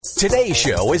Today's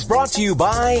show is brought to you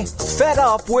by Fed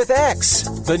Up with X,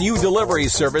 the new delivery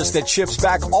service that ships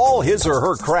back all his or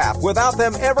her crap without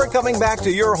them ever coming back to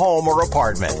your home or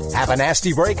apartment. Have a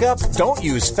nasty breakup? Don't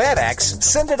use FedEx.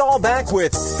 Send it all back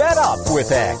with Fed Up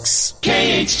with X.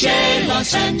 KHJ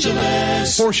Los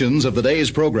Angeles. Portions of the day's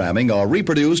programming are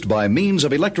reproduced by means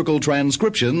of electrical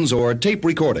transcriptions or tape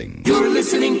recording. You're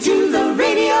listening to the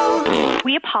radio.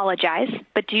 We apologize,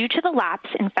 but due to the lapse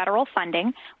in federal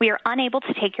funding, we are unable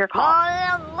to take your call.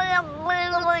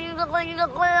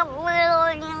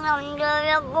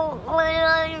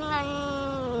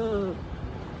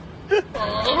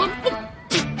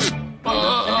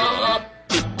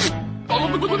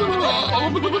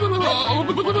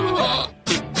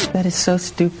 That is so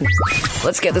stupid.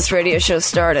 Let's get this radio show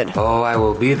started. Oh, I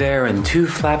will be there in 2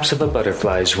 flaps of a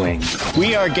butterfly's wing.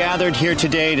 We are gathered here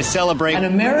today to celebrate An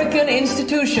American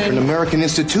institution. An American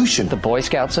institution. The Boy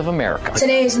Scouts of America.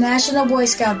 Today is National Boy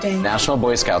Scout Day. National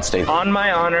Boy Scouts Day. On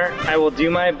my honor, I will do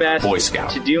my best Boy Scout.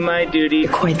 to do my duty.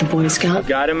 You're quite the Boy Scout. To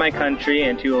God and my country,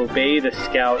 and to obey the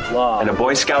Scout law. And a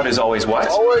Boy Scout is always what?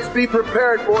 Always be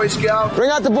prepared, Boy Scout.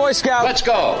 Bring out the Boy Scout. Let's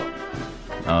go.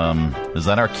 Is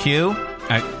that our cue?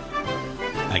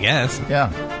 I guess. Yeah.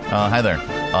 Hi there.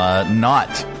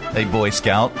 Not a Boy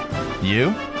Scout.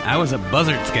 You? I was a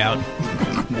Buzzard Scout.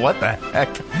 What the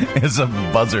heck is a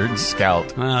Buzzard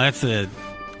Scout? Well, that's a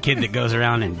kid that goes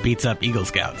around and beats up Eagle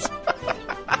Scouts.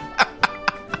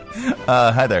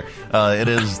 Hi there. It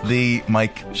is the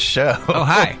Mike Show. Oh,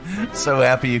 hi. So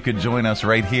happy you could join us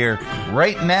right here,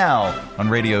 right now on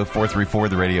Radio 434,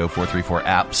 the Radio 434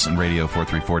 apps, and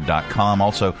radio434.com.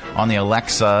 Also on the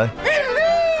Alexa.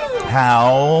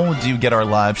 How do you get our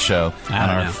live show on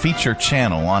our feature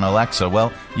channel on Alexa?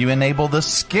 Well, you enable the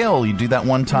skill. You do that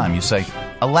one time. You say,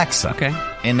 Alexa,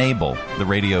 enable the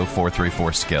Radio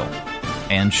 434 skill.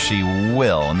 And she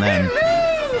will. And then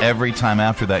every time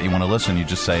after that you want to listen, you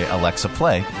just say, Alexa,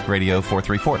 play Radio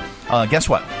 434. Guess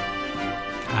what?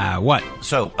 What?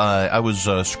 So I was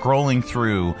scrolling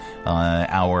through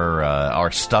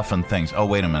our stuff and things. Oh,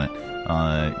 wait a minute.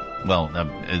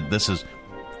 This is...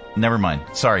 Never mind.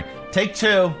 Sorry. Take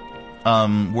 2.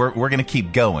 We're going to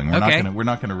keep going. We're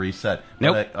not going to reset.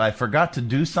 Nope. But I forgot to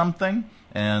do something,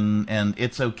 and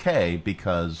it's okay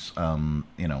because I'll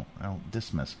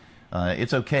dismiss.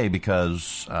 It's okay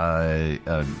because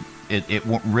it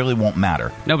really won't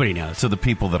matter. Nobody knows. To the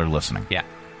people that are listening. Yeah.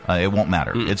 It won't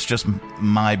matter. It's just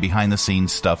my behind the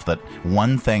scenes stuff. That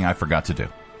one thing I forgot to do.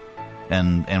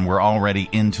 And we're already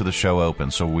into the show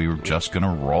open, so we were just going to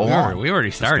roll on. We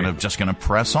already started. Just going to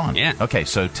press on. Yeah. Okay,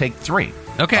 so take 3.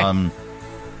 Okay.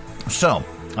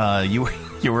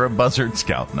 You were a Buzzard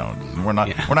Scout. No, we're not.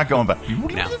 Yeah. We're not going back. No,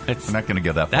 we're not going to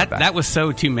get that far back. That was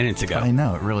so 2 minutes ago. I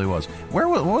know, it really was. What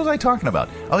was I talking about?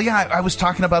 Oh, yeah, I was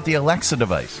talking about the Alexa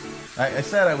device. I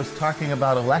said I was talking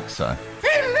about Alexa.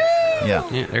 Hello!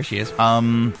 Yeah, there she is.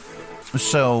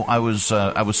 So I was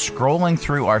scrolling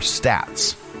through our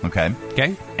stats. Okay.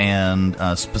 And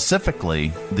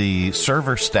specifically, the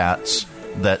server stats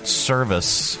that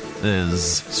services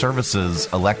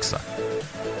Alexa.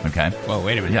 Okay. Whoa,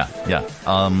 wait a minute. Yeah.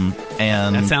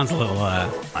 And that sounds a little.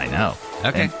 I know.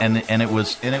 Okay. And it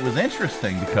was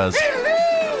interesting because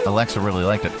Alexa really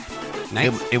liked it.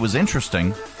 Nice. It was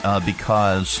interesting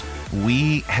because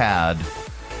we had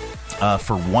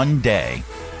for one day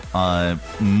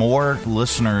more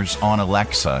listeners on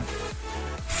Alexa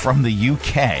from the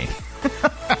UK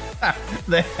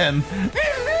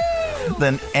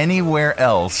than anywhere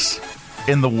else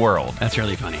in the world. That's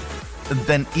really funny.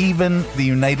 Than even the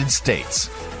United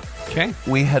States. Okay.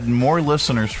 We had more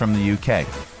listeners from the UK.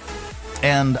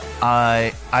 And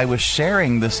I was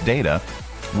sharing this data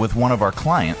with one of our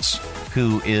clients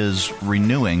who is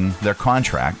renewing their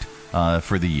contract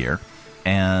for the year.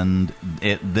 And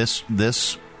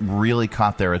this really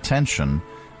caught their attention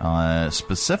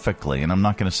specifically, and I'm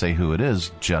not going to say who it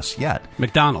is just yet.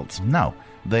 McDonald's. No.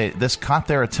 This caught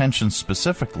their attention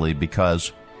specifically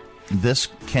because this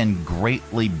can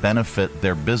greatly benefit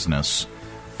their business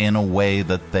in a way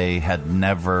that they had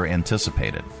never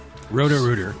anticipated.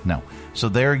 Roto-Rooter. No. So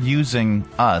they're using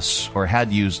us, or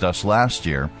had used us last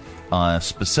year,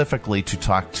 specifically to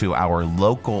talk to our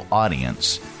local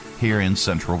audience here in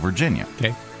Central Virginia.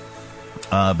 Okay.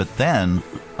 But then,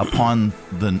 upon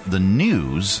the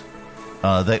news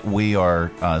that we are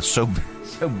so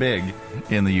big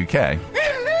in the UK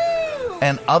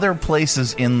and other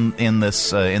places in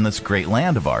this great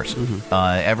land of ours,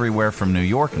 everywhere from New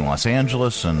York and Los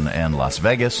Angeles and Las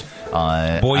Vegas,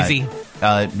 Boise,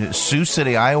 Sioux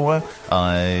City, Iowa.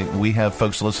 We have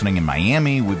folks listening in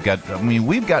Miami. We've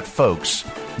got folks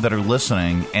that are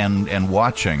listening and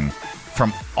watching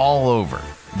from all over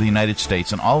the United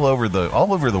States and all over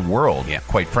the world. Yeah.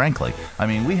 Quite frankly, I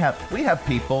mean, we have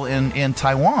people in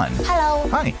Taiwan. Hello.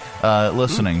 Hi,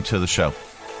 listening to the show.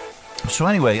 So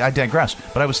anyway, I digress.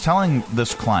 But I was telling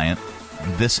this client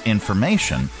this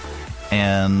information,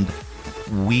 and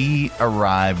we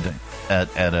arrived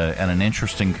at an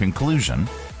interesting conclusion.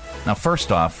 Now,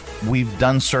 first off, we've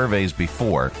done surveys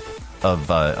before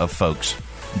of folks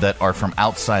that are from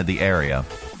outside the area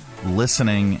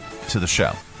listening to the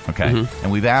show. Okay,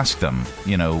 and we've asked them,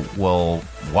 well,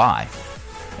 why?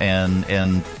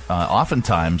 And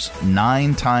oftentimes,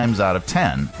 9 times out of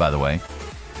 10, by the way,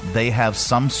 they have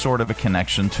some sort of a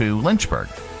connection to Lynchburg.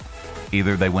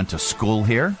 Either they went to school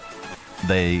here,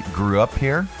 they grew up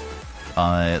here,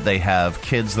 they have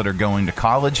kids that are going to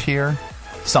college here.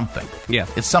 Something. Yeah,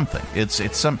 it's something. It's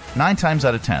some 9 times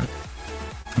out of 10.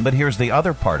 But here's the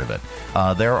other part of it.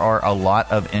 There are a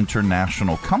lot of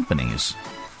international companies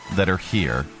that are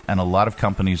here, and a lot of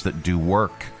companies that do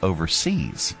work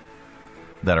overseas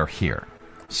that are here.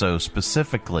 So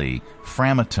specifically,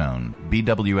 Framatome,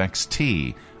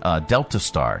 BWXT, Delta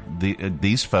Star,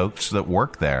 these folks that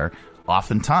work there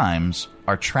oftentimes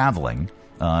are traveling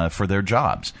for their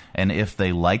jobs. And if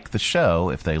they like the show,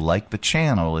 if they like the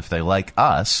channel, if they like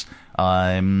us,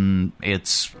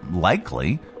 it's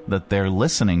likely that they're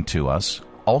listening to us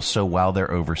also while they're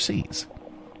overseas.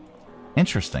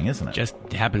 Interesting, isn't it?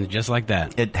 It happens just like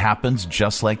that. It happens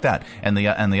just like that. And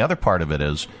the other part of it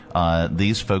is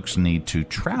these folks need to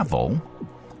travel,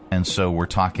 and so we're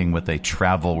talking with a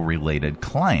travel-related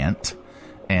client,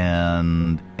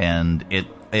 and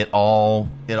it all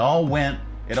went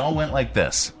like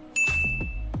this.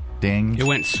 Ding. It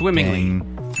went swimmingly.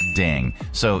 Ding, ding.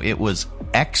 So it was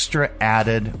extra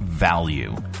added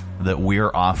value that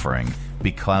we're offering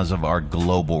because of our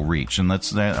global reach. And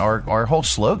that's our whole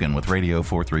slogan with Radio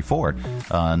 434.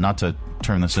 Not to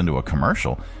turn this into a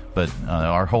commercial, but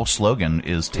our whole slogan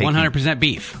is taking 100%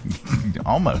 beef.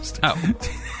 Almost. Oh.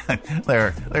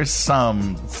 There's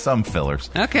some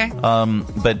fillers. Okay.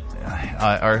 But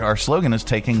our slogan is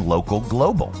taking local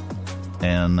global.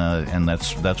 And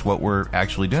that's what we're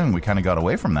actually doing. We kind of got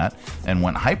away from that and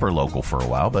went hyper local for a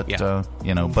while, but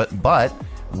but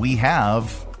we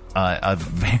have a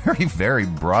very, very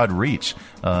broad reach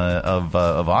of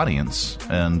audience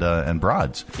and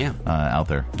broads out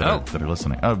there that are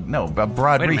listening. Oh no, a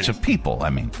broad reach of people. I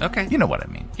mean, okay, you know what I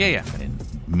mean. Yeah. I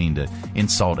didn't mean to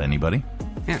insult anybody.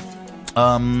 Yeah.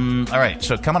 All right.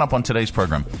 So coming up on today's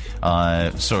program,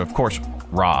 so of course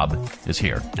Rob is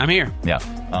here. I'm here. Yeah.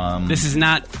 This is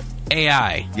not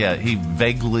AI. Yeah, he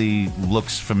vaguely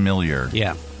looks familiar.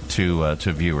 Yeah. To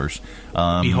viewers.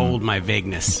 Behold my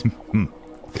vagueness.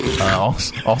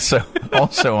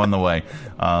 Also on the way.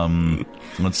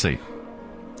 Let's see.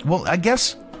 Well, I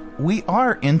guess we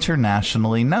are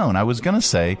internationally known. I was going to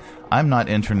say I'm not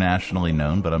internationally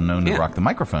known, but I'm known to rock the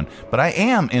microphone. But I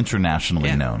am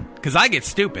internationally known. Because I get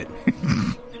stupid.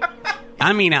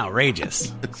 I mean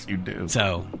outrageous. Yes, you do.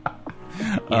 So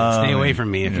stay away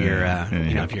from me if you're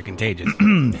if you're contagious.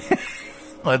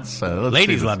 Let's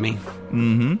ladies love me.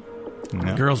 Mm-hmm.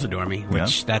 Yeah. Girls adore me,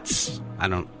 which I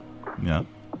don't. Yeah.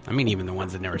 I mean, even the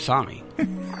ones that never saw me.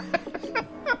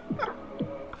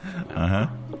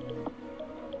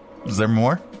 Is there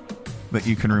more that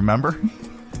you can remember?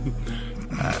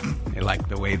 They like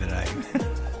the way that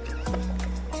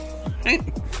I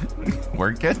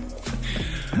work it.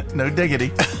 No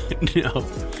diggity. No.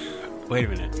 Wait a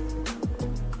minute.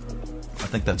 I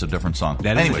think that's a different song.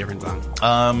 That is a different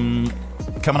song.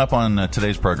 Coming up on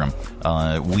today's program,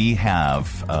 we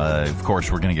have, of course,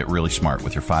 we're going to get really smart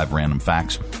with your 5 random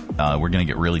facts. We're going to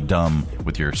get really dumb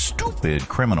with your stupid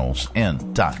criminals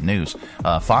in .news.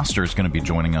 Foster is going to be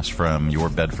joining us from your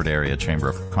Bedford area Chamber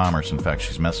of Commerce. In fact,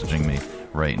 she's messaging me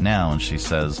right now, and she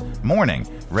says, "Morning,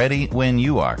 ready when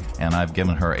you are." And I've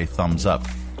given her a thumbs up.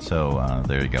 So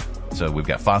there you go. So we've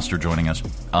got Foster joining us.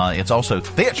 It's also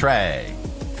Theatre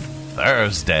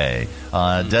Thursday.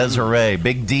 Desiree,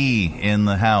 Big D in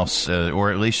the house,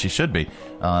 or at least she should be,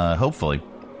 hopefully.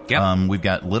 Yep. We've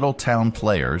got Little Town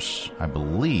Players. I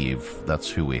believe that's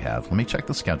who we have. Let me check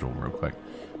the schedule real quick,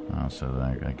 so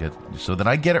that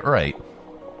I get it right.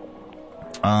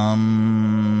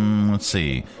 Let's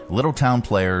see. Little Town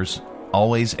Players,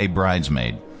 always a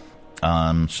bridesmaid.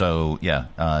 So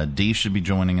yeah, Dee should be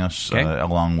joining us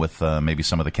along with maybe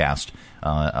some of the cast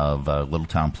of Little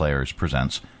Town Players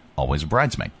Presents Always a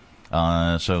Bridesmaid.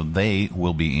 So they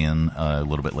will be in a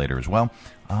little bit later as well.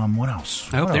 What else?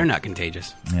 I hope they're not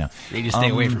contagious. Yeah. They just stay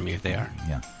away from me if they are.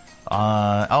 Yeah.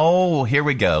 Here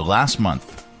we go. Last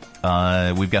month,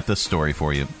 we've got this story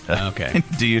for you. Okay.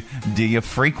 Do you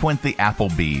frequent the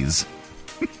Applebee's?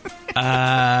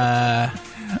 I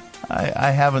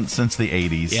haven't since the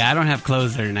 80s. Yeah, I don't have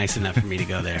clothes that are nice enough for me to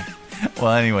go there.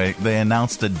 Well, anyway, they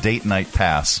announced a date night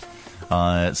pass.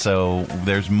 So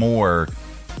there's more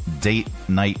date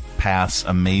night pass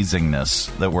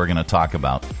amazingness that we're going to talk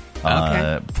about.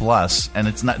 Okay. Plus, and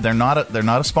it's not they're not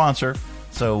a sponsor,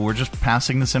 so we're just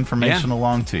passing this information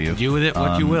along to you. Do with it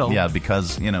what you will. Yeah,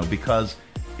 because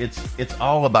it's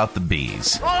all about the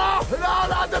bees. Oh, no,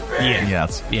 not the bees. Yeah.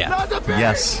 Yes. Yeah. Not the bees.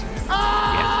 Yes.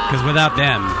 Yeah. Because without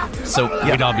them,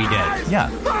 we'd all be dead.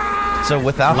 Yeah. So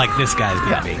without like this guy's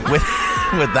gonna be.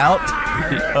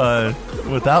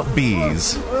 Without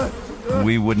bees,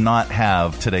 we would not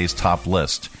have today's top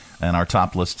list. And our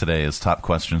top list today is top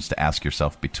questions to ask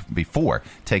yourself before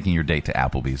taking your date to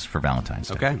Applebee's for Valentine's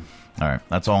Day. Okay. All right.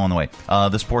 That's all on the way.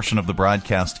 This portion of the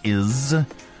broadcast is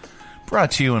brought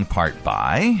to you in part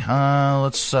by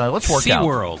let's work out.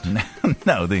 SeaWorld.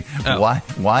 No, the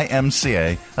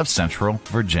YMCA of Central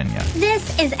Virginia.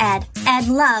 This is Ed. Ed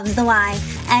loves the Y.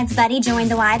 Ed's buddy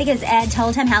joined the Y because Ed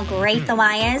told him how great the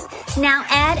Y is. Now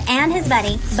Ed and his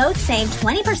buddy both saved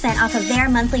 20% off of their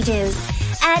monthly dues.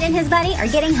 Ed and his buddy are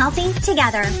getting healthy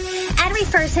together. Ed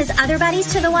refers his other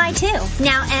buddies to the Y too.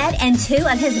 Now Ed and two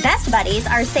of his best buddies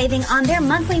are saving on their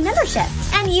monthly membership.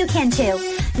 And you can too.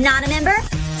 Not a member?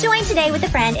 Join today with a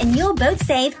friend and you'll both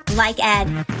save like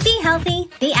Ed. Be healthy,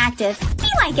 be active, be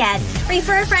like Ed.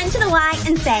 Refer a friend to the Y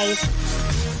and save.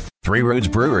 Three Roads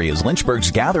Brewery is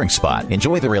Lynchburg's gathering spot.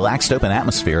 Enjoy the relaxed open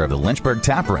atmosphere of the Lynchburg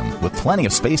Tap Room with plenty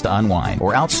of space to unwind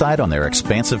or outside on their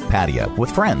expansive patio with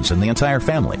friends and the entire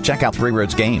family. Check out Three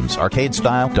Roads games, arcade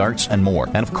style, darts, and more.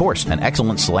 And of course, an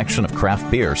excellent selection of craft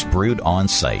beers brewed on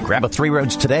site. Grab a Three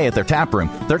Roads today at their tap room,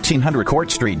 1300 Court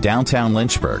Street, downtown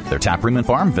Lynchburg. Their tap room in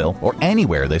Farmville or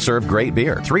anywhere they serve great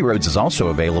beer. Three Roads is also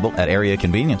available at area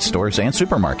convenience stores and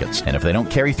supermarkets. And if they don't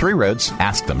carry Three Roads,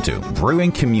 ask them to.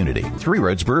 Brewing community. Three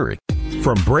Roads Brewery.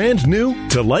 From brand new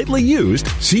to lightly used,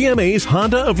 CMA's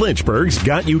Honda of Lynchburg's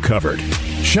got you covered.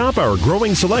 Shop our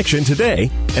growing selection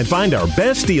today and find our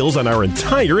best deals on our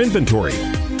entire inventory.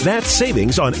 That's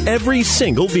savings on every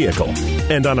single vehicle.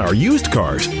 And on our used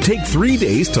cars, take 3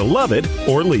 days to love it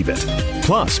or leave it.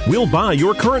 Plus, we'll buy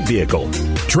your current vehicle.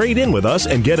 Trade in with us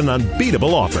and get an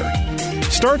unbeatable offer.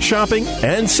 Start shopping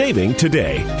and saving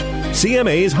today.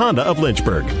 CMA's Honda of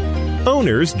Lynchburg.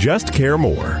 Owners just care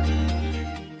more.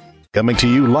 Coming to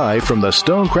you live from the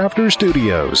Stonecrafters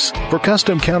Studios. For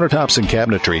custom countertops and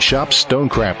cabinetry, shop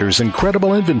Stonecrafters'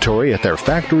 incredible inventory at their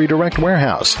Factory Direct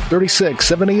Warehouse,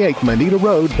 3678 Manita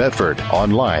Road, Bedford.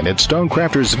 Online at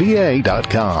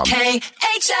stonecraftersva.com.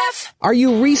 KHF! Are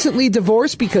you recently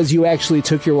divorced because you actually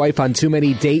took your wife on too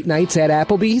many date nights at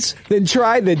Applebee's? Then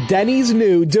try the Denny's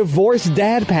new Divorce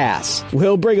Dad Pass.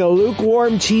 We'll bring a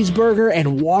lukewarm cheeseburger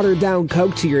and watered-down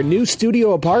Coke to your new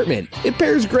studio apartment. It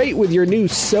pairs great with your new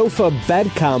sofa bed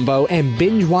combo and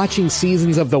binge-watching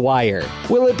seasons of The Wire.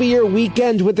 Will it be your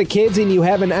weekend with the kids and you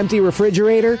have an empty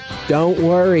refrigerator? Don't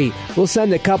worry. We'll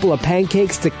send a couple of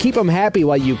pancakes to keep them happy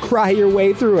while you cry your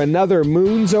way through another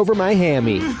Moons Over My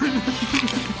Hammy.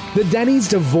 The Denny's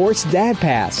Divorce Dad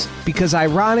Pass. Because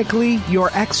ironically, your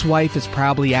ex-wife is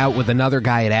probably out with another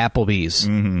guy at Applebee's.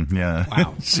 Mm-hmm, yeah.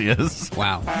 Wow. She is.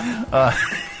 Wow.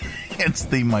 It's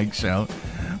the Mike Show.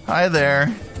 Hi there.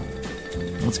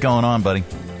 What's going on, buddy?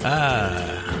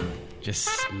 Just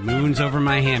moons over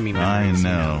my hammy. I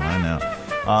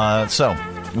know. So,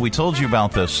 we told you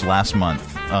about this last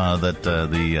month, that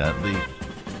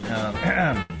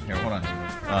here, hold on.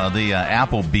 The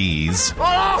Applebee's.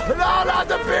 Oh, no, not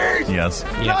the bees! Yes.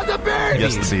 Not the bees!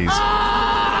 Yes, the bees.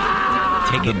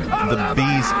 Take it.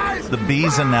 The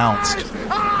bees announced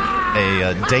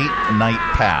a date night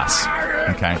pass.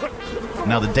 Okay.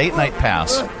 Now, the date night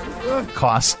pass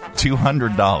costs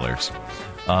 $200.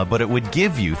 But it would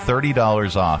give you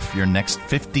 $30 off your next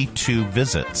 52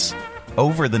 visits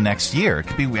over the next year. It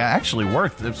could be actually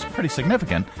worth, it's pretty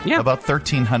significant, about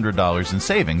 $1,300 in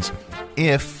savings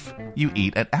if you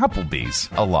eat at Applebee's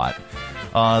a lot.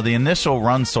 The initial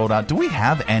run sold out. Do we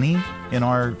have any in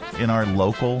our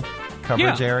local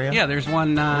coverage area? Yeah, there's one.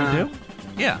 We do?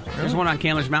 Yeah, there's one on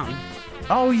Candler's Mountain.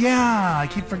 Oh, yeah. I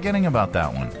keep forgetting about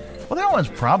that one. Well, that one's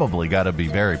probably got to be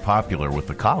very popular with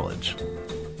the college.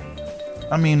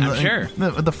 I mean, I'm sure.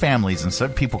 The families and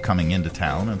stuff, people coming into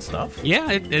town and stuff.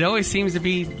 Yeah, it always seems to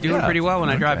be doing pretty well when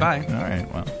I drive by. All right,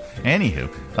 well.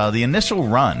 Anywho, the initial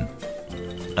run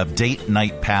of date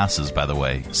night passes, by the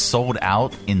way, sold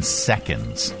out in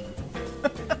seconds.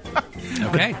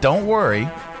 Okay. But don't worry.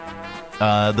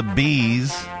 The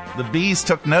bees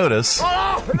took notice.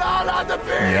 Oh, no, not the bees!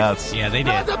 Yes. Yeah, they did.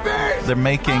 Not the bees! They're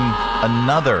making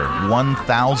another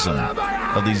 1,000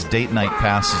 of these date night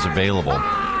passes available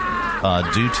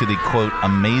due to the, quote,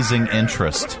 amazing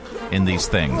interest in these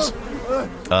things.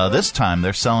 This time,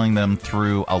 they're selling them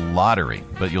through a lottery,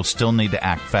 but you'll still need to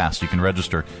act fast. You can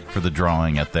register for the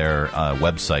drawing at their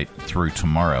website through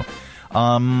tomorrow.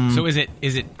 So is it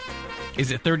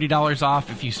 $30 off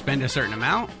if you spend a certain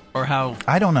amount, or how?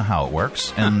 I don't know how it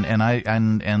works,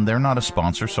 and they're not a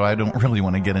sponsor, so I don't really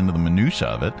want to get into the minutia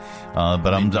of it.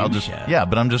 But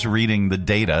I'm just reading the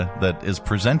data that is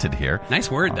presented here.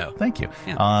 Nice word, though. Thank you.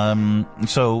 Yeah.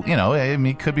 So I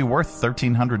mean, it could be worth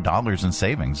 $1,300 in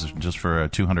savings just for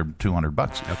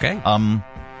 $200. Okay.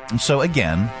 So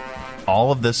again,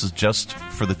 all of this is just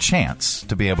for the chance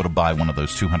to be able to buy one of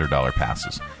those $200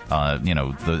 passes.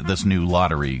 This new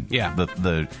lottery,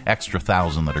 the extra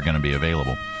 1,000 that are going to be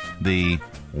available. The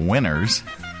winners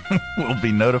will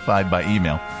be notified by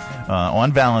email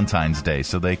on Valentine's Day,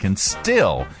 so they can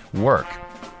still work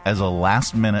as a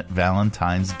last-minute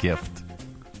Valentine's gift.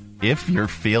 If you're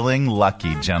feeling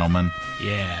lucky, gentlemen.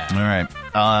 Yeah. All right.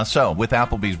 So, with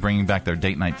Applebee's bringing back their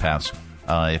date night pass,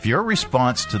 if your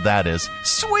response to that is,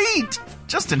 sweet,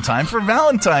 just in time for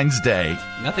Valentine's Day.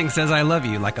 Nothing says I love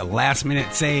you like a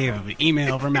last-minute save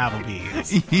email from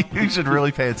Applebee's. You should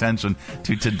really pay attention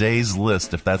to today's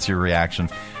list if that's your reaction.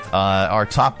 Our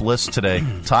top list today,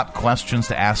 top questions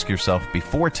to ask yourself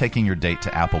before taking your date to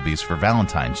Applebee's for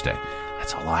Valentine's Day.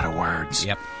 That's a lot of words.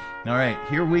 Yep. All right,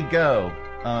 here we go.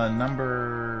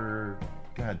 God,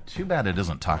 too bad it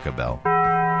isn't Taco Bell.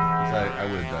 I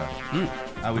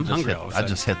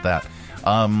just hit that.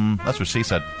 That's what she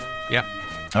said. Yep.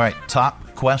 All right,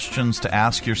 top questions to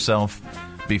ask yourself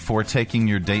before taking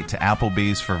your date to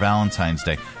Applebee's for Valentine's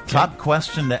Day. Top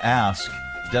question to ask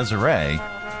Desiree,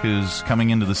 who's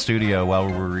coming into the studio while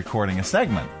we're recording a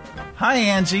segment. Hi,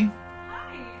 Angie.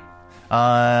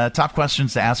 Hi. Top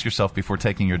questions to ask yourself before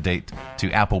taking your date to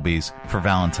Applebee's for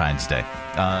Valentine's Day.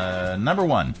 Number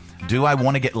 1, do I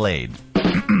want to get laid?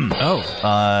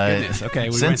 Goodness. Okay,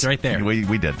 we went right there.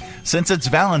 We did. Since it's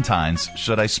Valentine's,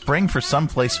 should I spring for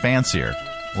someplace fancier,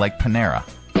 like Panera?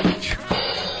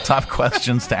 Top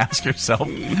questions to ask yourself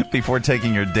before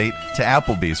taking your date to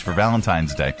Applebee's for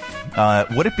Valentine's Day.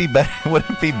 Would it be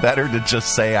better to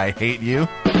just say I hate you?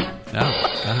 Oh,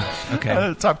 gosh.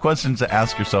 Okay. Top questions to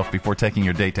ask yourself before taking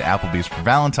your date to Applebee's for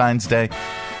Valentine's Day.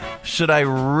 Should I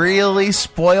really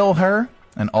spoil her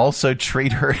and also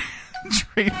treat her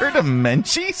to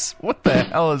Menchie's? What the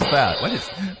hell is that? What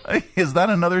is that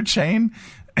another chain?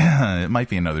 It might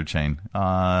be another chain.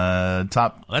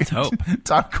 Let's hope.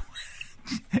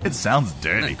 It sounds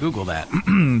dirty. Google that.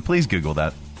 Please Google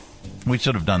that. We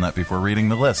should have done that before reading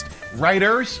the list.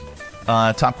 Writers,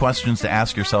 top questions to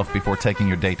ask yourself before taking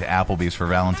your date to Applebee's for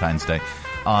Valentine's Day.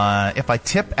 If I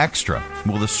tip extra,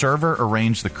 will the server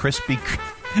arrange the crispy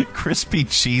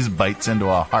cheese bites into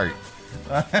a heart?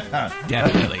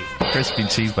 Definitely. Crispy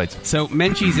cheese bites. So,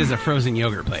 Menchie's is a frozen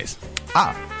yogurt place.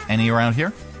 Any around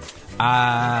here?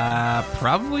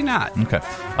 Probably not. Okay.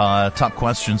 Top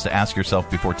questions to ask yourself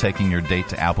before taking your date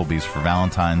to Applebee's for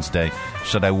Valentine's Day.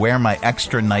 Should I wear my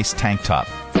extra nice tank top?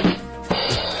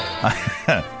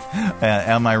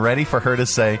 Am I ready for her to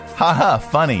say, haha,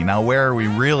 funny, now where are we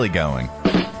really going?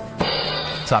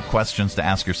 Top questions to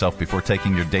ask yourself before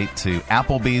taking your date to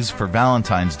Applebee's for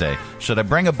Valentine's Day. Should I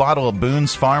bring a bottle of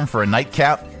Boone's Farm for a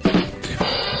nightcap?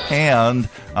 And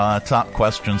top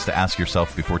questions to ask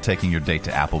yourself before taking your date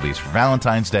to Applebee's for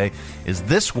Valentine's Day. Is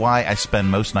this why I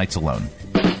spend most nights alone?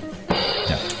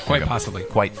 Yeah, Quite possibly.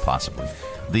 Quite possibly.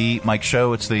 The Mike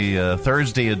Show, it's the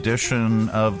Thursday edition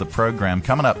of the program.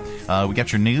 Coming up, we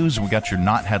got your news, we got your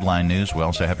not headline news. We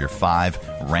also have your 5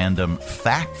 random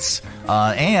facts.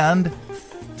 And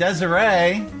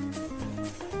Desiree.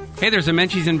 Hey, there's a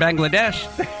Menchie's in Bangladesh.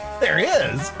 There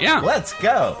is? Yeah. Let's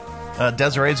go.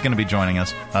 Desiree's going to be joining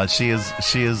us. She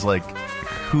is like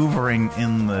hoovering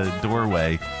in the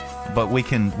doorway, but we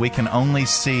can only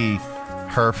see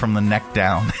her from the neck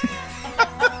down.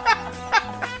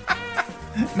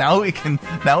 Now we can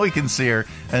see her,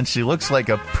 and she looks like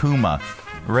a puma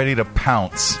ready to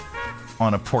pounce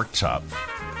on a pork chop.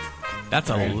 That's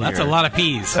a lot of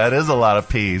peas. That is a lot of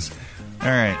peas. All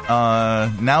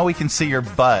right. Now we can see your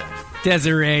butt.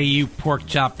 Desiree, you pork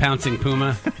chop pouncing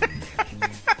puma.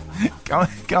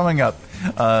 Coming up,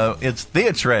 it's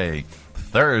Theatre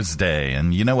Thursday,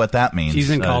 and you know what that means. She's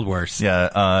been called worse.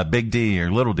 Yeah, Big D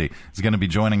or Little D is going to be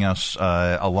joining us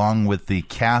along with the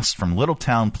cast from Little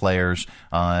Town Players,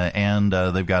 and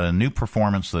they've got a new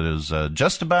performance that is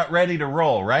just about ready to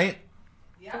roll, right?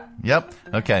 Yep.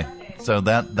 Okay. So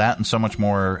that and so much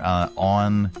more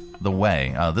on the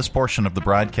way. This portion of the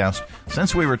broadcast,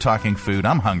 since we were talking food,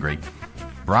 I'm hungry.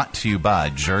 brought to you by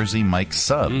Jersey Mike's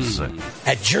Subs.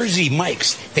 At Jersey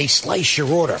Mike's, they slice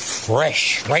your order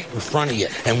fresh right in front of you.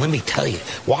 And let me tell you,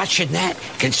 watching that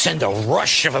can send a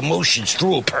rush of emotions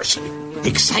through a person.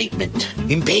 Excitement,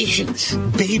 impatience,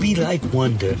 baby-like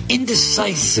wonder,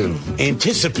 indecisive,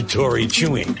 anticipatory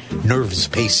chewing, nervous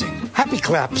pacing, happy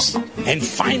claps, and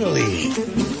finally,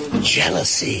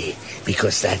 jealousy,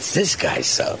 because that's this guy's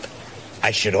sub.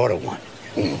 I should order one.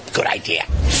 Good idea.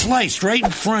 Sliced right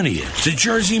in front of you. It's a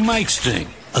Jersey Mike's thing.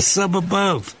 A sub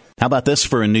above. How about this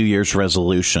for a New Year's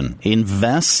resolution?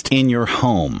 Invest in your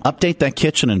home. Update that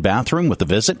kitchen and bathroom with a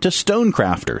visit to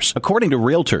Stonecrafters. According to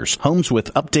realtors, homes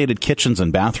with updated kitchens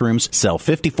and bathrooms sell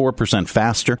 54%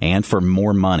 faster and for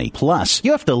more money. Plus,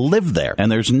 you have to live there,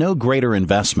 and there's no greater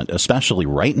investment, especially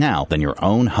right now, than your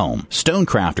own home.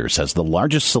 Stonecrafters has the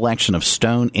largest selection of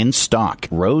stone in stock,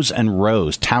 rows and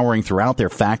rows towering throughout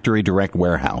their factory direct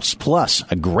warehouse. Plus,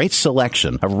 a great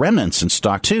selection of remnants in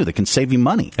stock, too, that can save you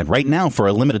money. And right now, for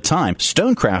a limited time,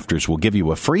 Stonecrafters will give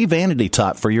you a free vanity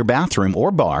top for your bathroom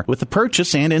or bar with the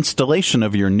purchase and installation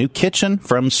of your new kitchen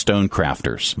from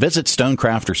Stonecrafters. Visit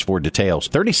Stonecrafters for details.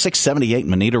 3678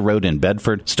 Moneta Road in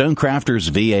Bedford,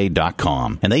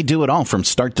 StonecraftersVA.com. And they do it all from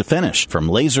start to finish. From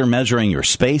laser measuring your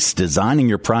space, designing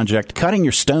your project, cutting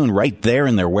your stone right there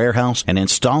in their warehouse, and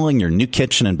installing your new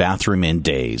kitchen and bathroom in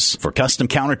days. For custom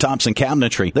countertops and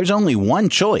cabinetry, there's only one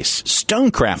choice: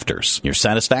 Stonecrafters. Your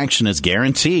satisfaction is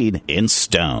guaranteed in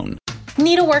stone.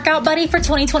 Need a workout buddy for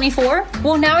 2024?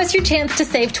 Well, now is your chance to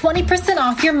save 20%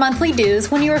 off your monthly dues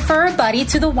when you refer a buddy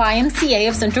to the YMCA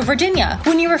of Central Virginia.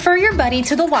 When you refer your buddy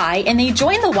to the Y and they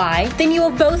join the Y, then you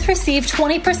will both receive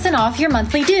 20% off your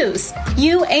monthly dues.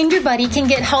 You and your buddy can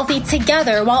get healthy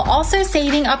together while also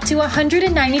saving up to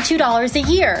 $192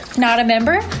 a year. Not a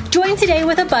member? Join today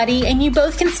with a buddy and you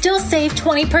both can still save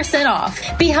 20% off.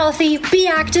 Be healthy, be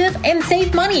active, and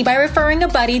save money by referring a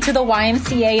buddy to the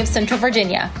YMCA of Central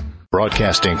Virginia.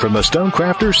 Broadcasting from the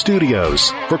Stonecrafters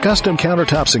Studios. For custom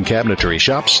countertops and cabinetry,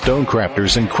 shop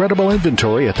Stonecrafters' incredible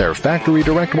inventory at their factory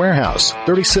direct warehouse,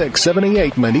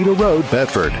 3678 Moneta Road,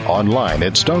 Bedford. Online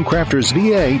at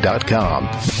StonecraftersVA.com.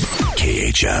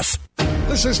 KHF.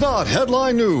 This is not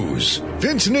headline news.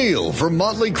 Vince Neil from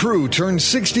Motley Crue turned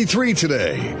 63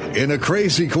 today. In a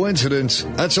crazy coincidence,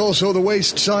 that's also the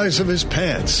waist size of his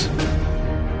pants.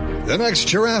 The next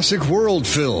Jurassic World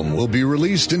film will be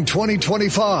released in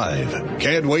 2025.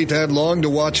 Can't wait that long to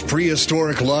watch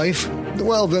prehistoric life?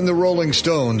 Well, then the Rolling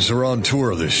Stones are on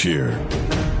tour this year.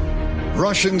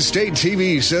 Russian state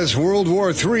TV says World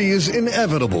War III is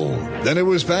inevitable. Then it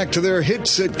was back to their hit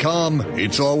sitcom,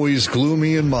 It's Always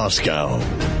Gloomy in Moscow.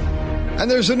 And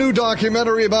there's a new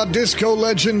documentary about disco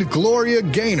legend Gloria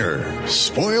Gaynor.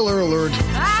 Spoiler alert,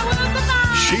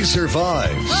 she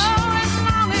survives.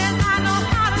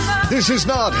 This is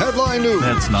not headline news.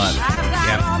 That's not. The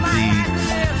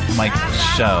Mike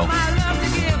Show.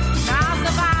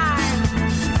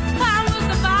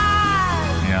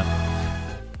 Yeah.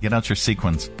 Get out your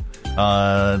sequins.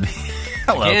 Hello.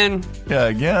 Again. Yeah,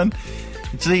 again.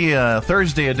 It's the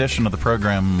Thursday edition of the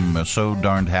program. I'm so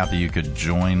darned happy you could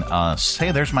join us.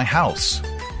 Hey, there's my house.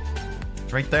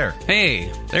 It's right there. Hey,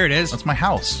 there it is. That's my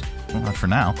house. Well, not for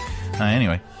now.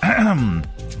 Anyway.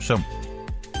 So...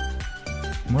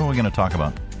 what are we going to talk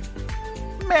about?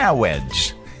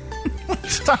 Marriage.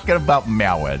 Let's talking about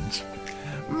marriage.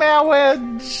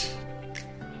 Marriage.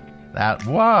 That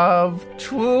love,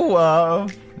 true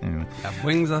love. Anyway. That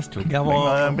brings us together.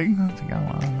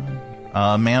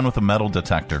 A man with a metal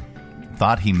detector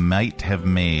thought he might have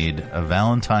made a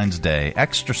Valentine's Day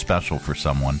extra special for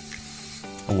someone.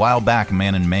 A while back, a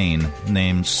man in Maine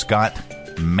named Scott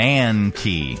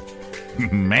Mankey.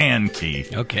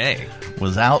 Mankey. Okay.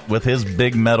 Was out with his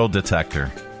big metal detector.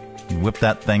 He whipped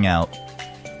that thing out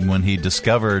when he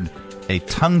discovered a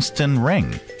tungsten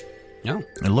ring. Oh.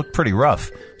 It looked pretty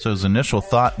rough, so his initial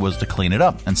thought was to clean it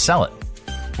up and sell it.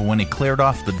 But when he cleared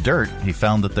off the dirt, he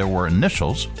found that there were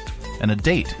initials and a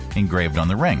date engraved on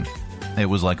the ring. It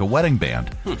was like a wedding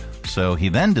band. So he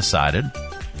then decided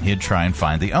he'd try and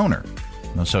find the owner.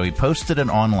 So he posted it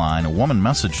online. A woman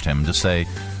messaged him to say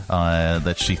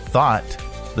that she thought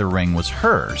the ring was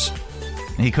hers.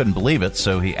 He couldn't believe it,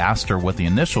 so he asked her what the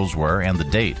initials were and the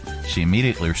date. She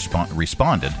immediately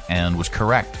responded and was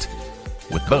correct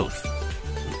with both.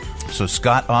 So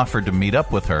Scott offered to meet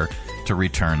up with her to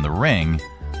return the ring,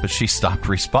 but she stopped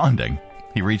responding.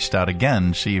 He reached out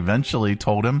again. She eventually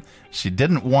told him she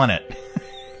didn't want it.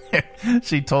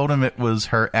 She told him it was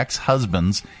her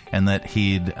ex-husband's and that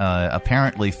he'd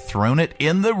apparently thrown it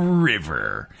in the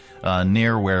river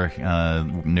near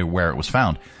where it was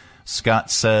found.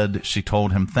 Scott said she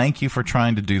told him, "Thank you for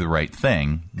trying to do the right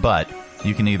thing, but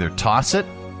you can either toss it,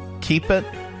 keep it,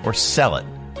 or sell it."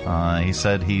 He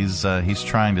said he's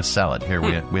trying to sell it. Here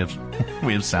we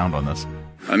have sound on this.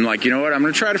 I'm like, you know what? I'm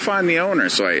going to try to find the owner.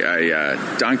 So I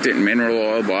dunked it in mineral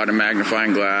oil, bought a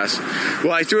magnifying glass.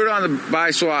 Well, I threw it on the buy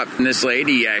swap, and this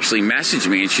lady actually messaged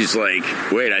me, and she's like,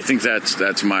 "Wait, I think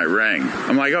that's my ring."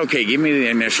 I'm like, "Okay, give me the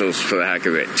initials for the heck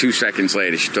of it." 2 seconds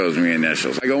later, she throws me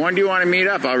initials. I go, "When do you want to meet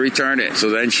up? I'll return it."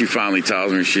 So then she finally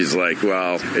tells me, she's like,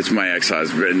 "Well, it's my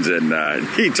ex-husband's, and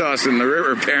he tossed it in the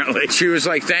river, apparently." She was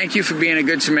like, "Thank you for being a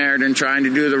good Samaritan, trying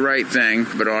to do the right thing.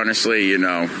 But honestly, you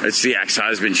know, it's the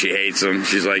ex-husband. She hates him."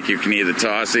 She's like, "You can either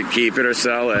toss it, keep it, or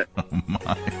sell it." Oh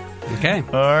my. Okay.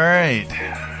 All right.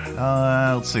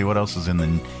 Let's see what else is in the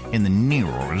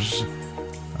news.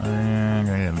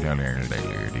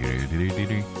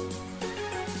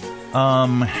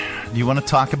 Do you want to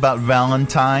talk about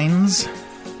Valentine's?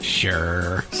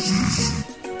 Sure.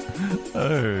 All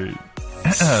right.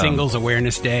 Singles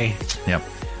Awareness Day. Yep.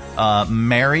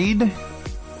 Married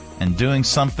and doing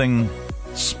something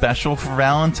special for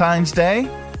Valentine's Day?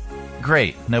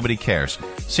 Great. Nobody cares.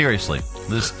 Seriously,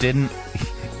 this didn't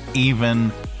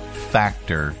even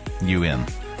factor you in.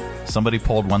 Somebody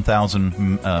polled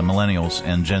 1,000 millennials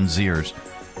and Gen Zers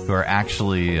who are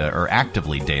actually or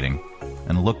actively dating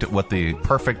and looked at what the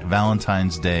perfect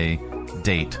Valentine's Day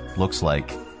date looks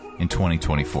like in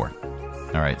 2024.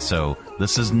 All right, so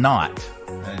this is not.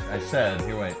 I said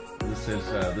here. Wait. This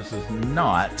is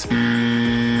not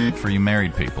for you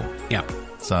married people. Yeah.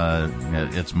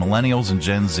 It's millennials and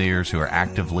Gen Zers who are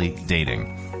actively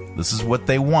dating. This is what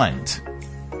they want.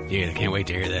 Dude, I can't wait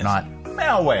to hear this. Not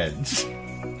marriage.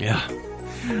 Yeah.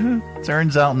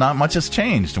 Turns out not much has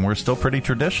changed, and we're still pretty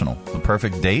traditional. The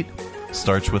perfect date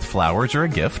starts with flowers or a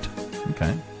gift.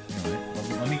 Okay. All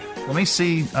right. Let me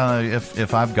see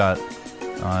if I've got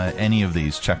any of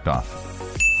these checked off.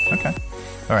 Okay.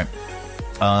 All right.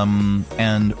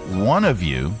 And one of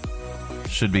you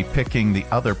should be picking the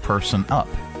other person up.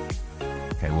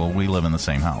 Okay, well, we live in the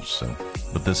same house,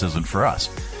 but this isn't for us.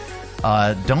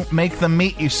 Don't make them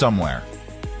meet you somewhere.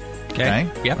 Okay?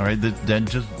 Yep. All right, then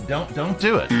just don't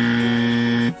do it.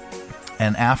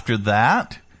 And after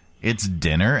that, it's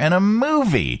dinner and a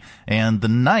movie. And the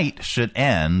night should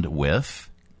end with,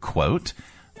 quote,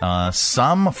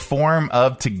 some form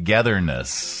of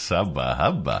togetherness. Hubba,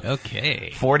 hubba.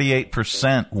 Okay.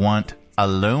 48% want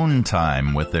alone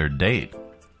time with their date.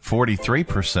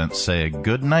 43% say a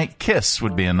goodnight kiss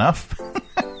would be enough.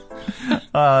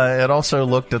 It also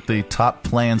looked at the top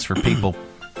plans for people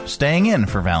staying in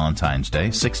for Valentine's Day.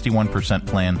 61%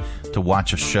 plan to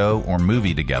watch a show or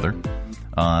movie together.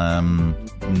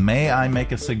 May I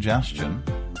make a suggestion?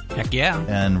 Heck yeah.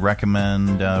 And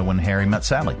recommend When Harry Met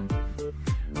Sally.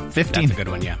 That's a good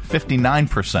one, yeah.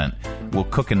 59% will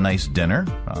cook a nice dinner.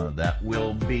 That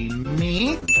will be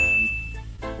me.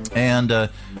 And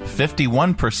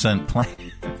 51%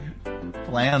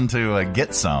 plan to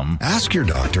get some. Ask your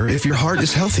doctor if your heart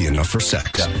is healthy enough for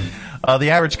sex. The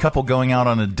average couple going out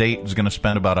on a date is going to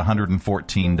spend about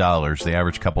 $114. The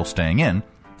average couple staying in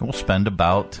will spend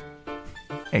about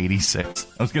 86.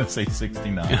 I was going to say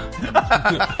 69.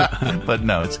 But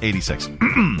no, it's 86.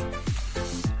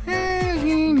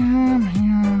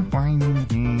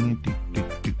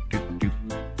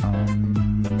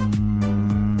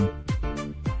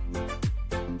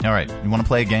 All right, you want to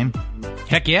play a game?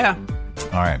 Heck yeah.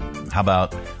 All right, how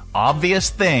about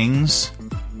obvious things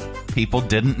people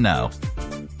didn't know?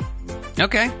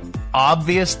 Okay.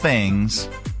 Obvious things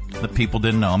that people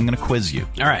didn't know. I'm going to quiz you.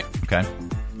 All right. Okay.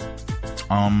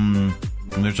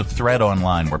 There's a thread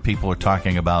online where people are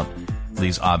talking about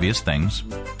these obvious things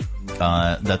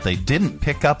that they didn't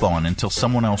pick up on until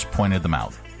someone else pointed them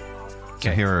out. Okay.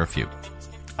 So here are a few.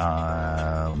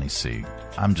 Let me see.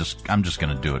 I'm just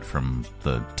going to do it from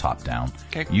the top down.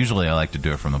 Okay. Usually I like to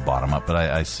do it from the bottom up, but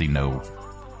I see no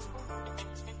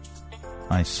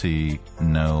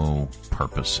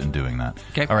purpose in doing that.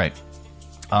 Okay. All right.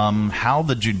 How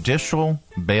the judicial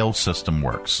bail system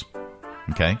works.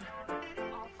 Okay.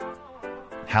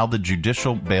 How the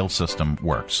judicial bail system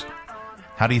works.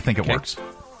 How do you think it works?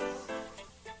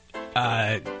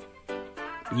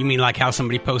 You mean like how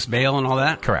somebody posts bail and all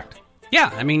that? Correct. Yeah,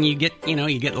 I mean, you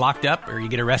get locked up or you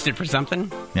get arrested for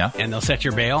something. Yeah. And they'll set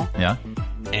your bail. Yeah.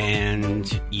 And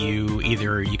you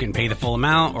can pay the full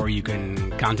amount or you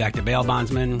can contact a bail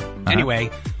bondsman.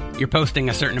 Anyway, you're posting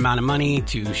a certain amount of money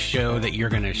to show that you're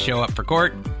going to show up for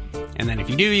court. And then if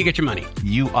you do, you get your money.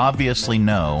 You obviously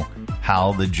know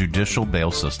how the judicial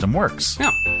bail system works.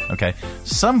 Yeah. Okay.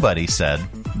 Somebody said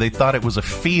they thought it was a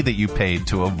fee that you paid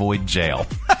to avoid jail.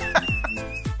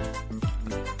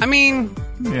 I mean,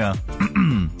 yeah.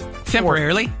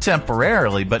 Temporarily,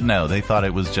 but no, they thought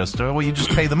it was just, well, you just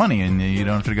pay the money and you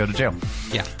don't have to go to jail.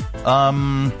 Yeah.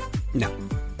 No.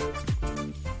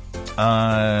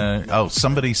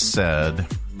 Somebody said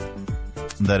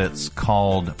that it's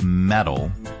called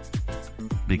metal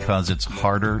because it's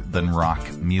harder than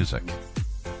rock music.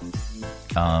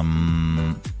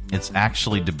 It's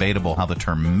actually debatable how the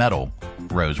term metal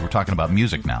rose. We're talking about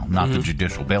music now, not the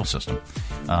judicial bail system.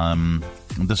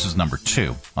 This is number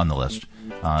 2 on the list.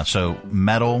 So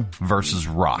metal versus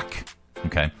rock.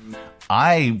 Okay.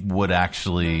 I would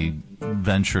actually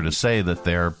venture to say that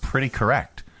they're pretty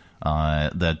correct.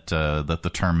 That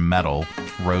the term metal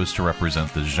rose to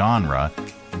represent the genre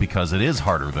because it is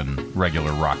harder than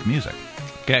regular rock music.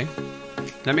 Okay.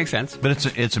 That makes sense. But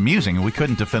it's amusing, and we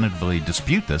couldn't definitively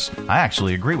dispute this. I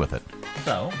actually agree with it.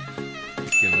 So,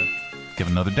 give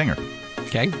another dinger.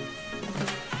 Okay.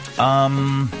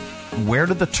 Where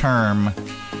did the term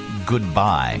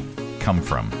goodbye come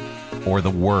from? Or the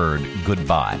word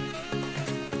goodbye?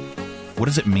 What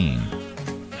does it mean?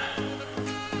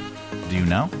 Do you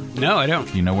know? No, I don't.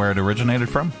 Do you know where it originated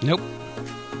from? Nope.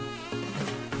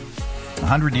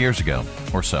 100 years ago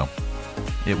or so,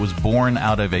 it was born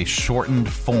out of a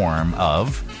shortened form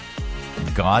of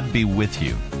God be with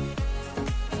you.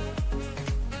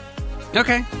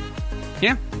 Okay.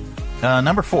 Yeah.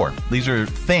 Number 4. These are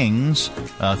things,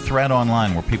 thread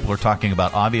online where people are talking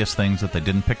about obvious things that they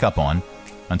didn't pick up on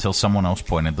until someone else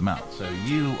pointed them out. So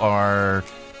you are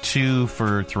 2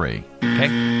 for 3.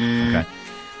 Okay.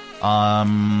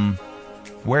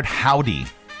 Where'd howdy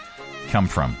come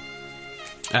from?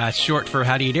 Short for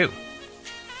how do you do?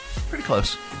 Pretty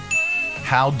close.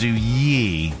 How do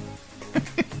ye?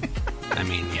 I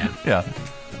mean, yeah. Yeah.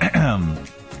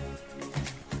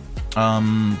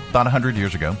 About 100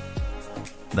 years ago,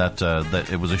 that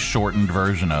it was a shortened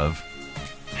version of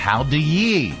how do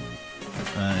ye?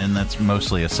 And that's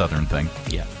mostly a Southern thing.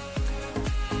 Yeah.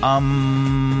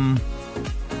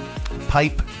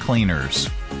 Pipe cleaners.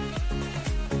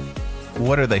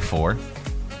 What are they for?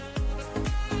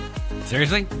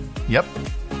 Seriously? Yep.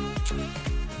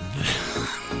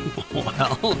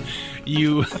 Well,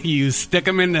 you stick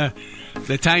them in the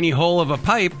tiny hole of a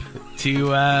pipe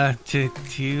to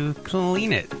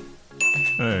clean it.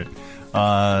 All right.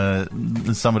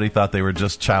 Somebody thought they were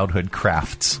just childhood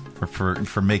crafts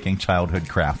for making childhood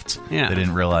crafts. Yeah. They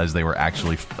didn't realize they were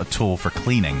actually a tool for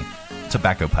cleaning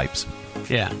tobacco pipes.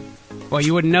 Yeah. Well,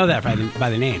 you wouldn't know that by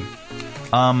the name.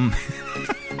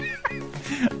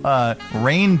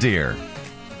 Reindeer.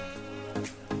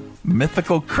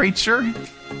 Mythical creature?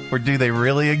 Or do they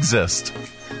really exist?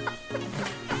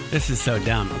 This is so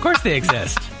dumb. Of course they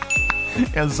exist.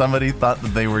 And somebody thought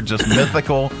that they were just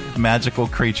mythical, magical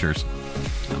creatures.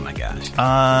 Oh my gosh.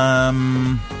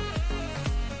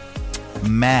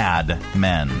 Mad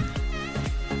Men.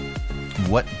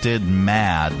 What did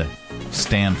MAD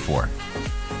stand for?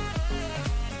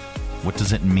 What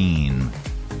does it mean?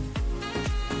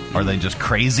 Are they just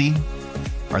crazy?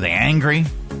 Are they angry?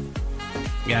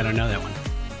 Yeah, I don't know that one.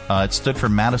 It stood for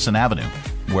Madison Avenue,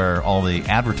 where all the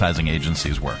advertising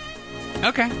agencies were.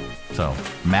 Okay. So,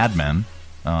 Mad Men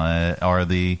are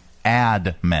the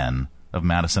ad men of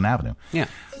Madison Avenue. Yeah.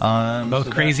 Both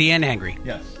so crazy and angry.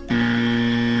 Yes.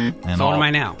 And so what am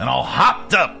I now? And all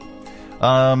hopped up.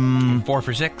 4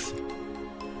 for 6?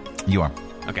 You are.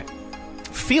 Okay.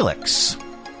 Felix.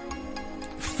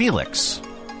 Felix.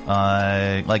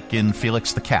 Like in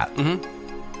Felix the Cat.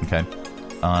 Mm-hmm. Okay.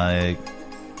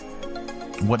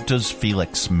 What does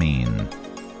Felix mean?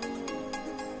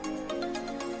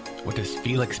 What does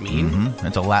Felix mean? Mm-hmm.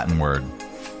 It's a Latin word.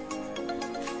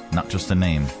 Not just a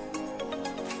name.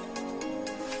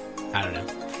 I don't know.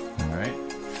 All right.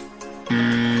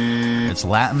 It's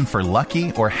Latin for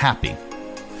lucky or happy.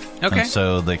 Okay. And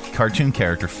so the cartoon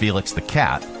character Felix the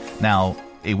Cat. Now,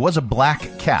 it was a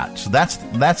black cat, so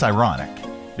that's ironic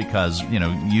because,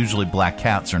 usually black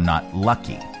cats are not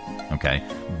lucky. Okay?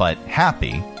 But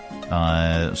happy.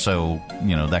 So,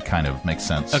 that kind of makes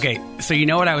sense. Okay, so you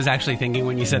know what I was actually thinking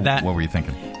when you said that? What were you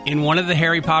thinking? In one of the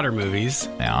Harry Potter movies,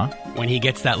 yeah, when he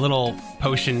gets that little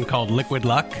potion called Liquid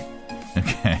Luck,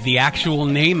 okay, the actual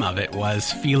name of it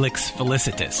was Felix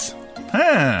Felicitas.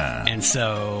 Huh. And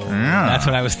so that's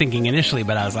what I was thinking initially,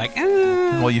 but I was like,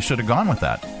 Well, you should have gone with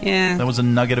that. Yeah. That was a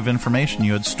nugget of information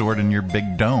you had stored in your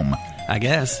big dome. I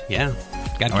guess, yeah.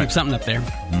 Got to keep something up there.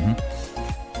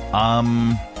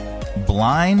 Mm-hmm.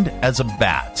 Blind as a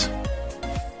bat.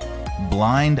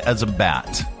 Blind as a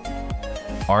bat.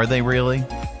 Are they really?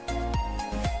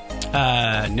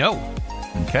 No.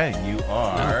 Okay, you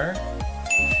are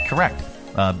correct.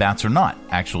 Bats are not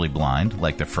actually blind,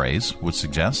 like the phrase would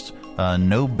suggest.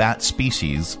 No bat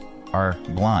species are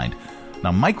blind.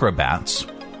 Now, microbats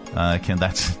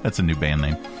that's a new band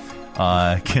name.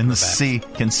 Can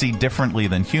see differently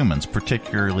than humans,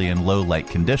 particularly in low light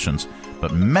conditions.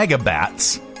 But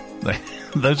megabats,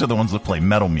 those are the ones that play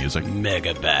metal music.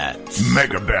 Megabat.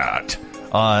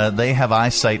 They have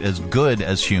eyesight as good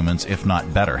as humans, if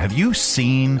not better. Have you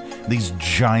seen these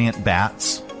giant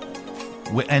bats?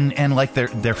 And like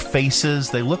their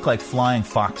faces, they look like flying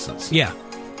foxes. Yeah.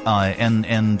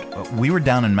 And we were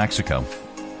down in Mexico.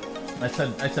 I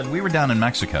said we were down in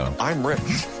Mexico. I'm rich.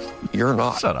 You're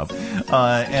not. Shut up.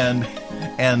 And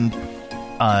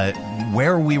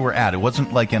where we were at, it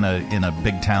wasn't like in a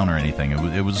big town or anything.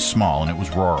 It was small and it was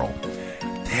rural.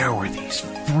 There were these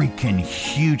freaking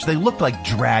huge. They looked like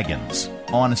dragons.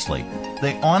 Honestly,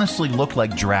 they honestly looked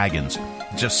like dragons,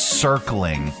 just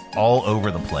circling all over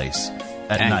the place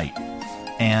at night.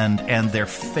 And their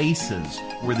faces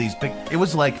were these big. It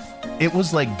was like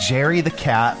Jerry the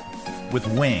cat with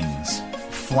wings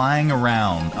flying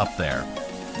around up there.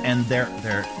 And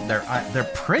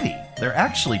they're pretty. They're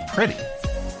actually pretty.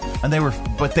 And they were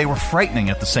frightening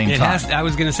at the same time. I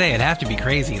was going to say, it'd have to be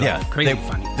crazy. Yeah, crazy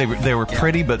funny. They were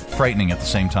pretty but frightening at the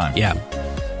same time. Yeah.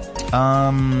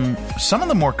 Some of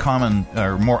the more common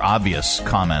or more obvious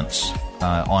comments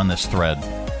on this thread.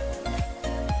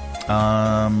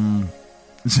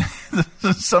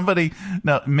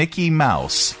 Mickey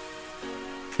Mouse.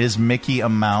 Is Mickey a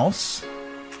mouse?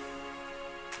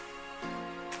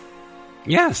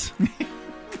 Yes.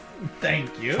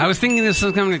 Thank you. I was thinking this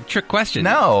was kind of a trick question.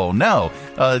 No,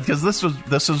 because this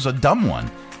was a dumb one.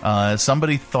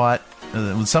 Somebody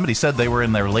said they were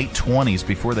in their late 20s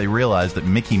before they realized that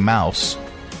Mickey Mouse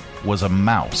was a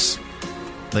mouse.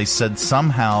 They said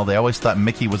somehow they always thought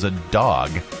Mickey was a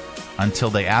dog until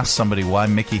they asked somebody why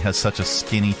Mickey has such a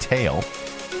skinny tail.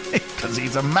 Because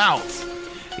he's a mouse.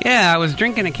 Yeah, I was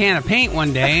drinking a can of paint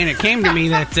one day, and it came to me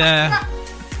that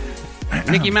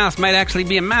Mickey Mouse might actually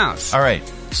be a mouse. All right.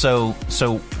 So,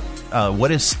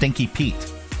 what is Stinky Pete?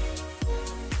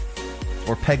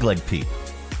 Or Pegleg Pete?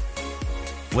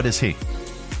 What is he?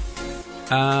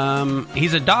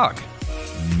 He's a dog.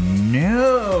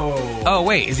 No. Oh,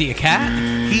 wait, is he a cat?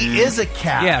 He is a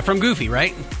cat. Yeah, from Goofy,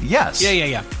 right? Yes.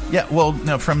 Yeah. Yeah, well,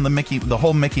 no, from the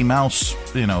whole Mickey Mouse,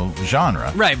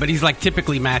 genre. Right, but he's like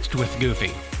typically matched with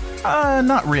Goofy.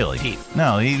 Not really. Pete.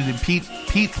 No,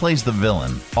 Pete plays the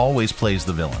villain. Always plays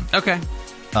the villain. Okay.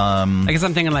 I guess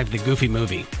I'm thinking like the Goofy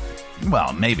movie.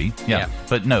 Well, maybe, yeah.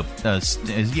 But no,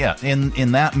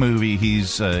 in that movie,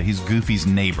 he's Goofy's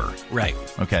neighbor. Right.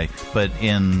 Okay, but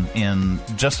in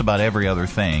just about every other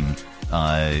thing,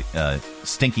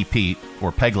 Stinky Pete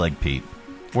or Pegleg Pete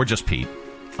or just Pete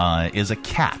is a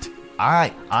cat.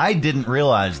 I didn't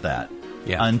realize that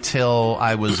until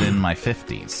I was in my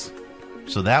 50s.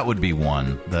 So that would be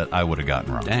one that I would have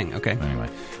gotten wrong. Dang, okay. Anyway,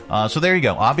 so there you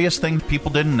go. Obvious thing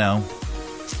people didn't know.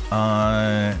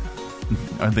 The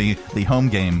home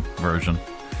game version.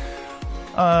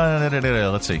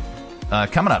 Let's see.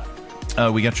 Coming up,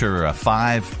 we got your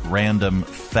 5 random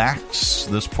facts.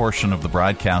 This portion of the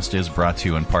broadcast is brought to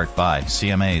you in part by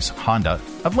CMA's Honda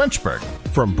of Lynchburg.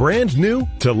 From brand new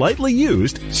to lightly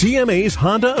used, CMA's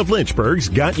Honda of Lynchburg's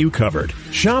got you covered.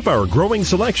 Shop our growing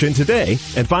selection today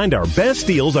and find our best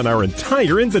deals on our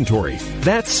entire inventory.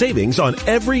 That's savings on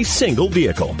every single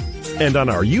vehicle. And on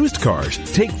our used cars,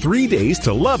 take 3 days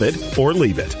to love it or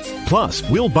leave it. Plus,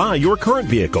 we'll buy your current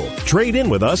vehicle, trade in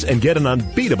with us, and get an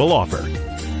unbeatable offer.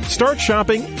 Start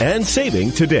shopping and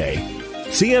saving today.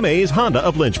 CMA's Honda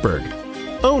of Lynchburg.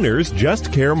 Owners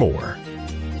just care more.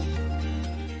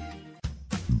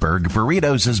 Berg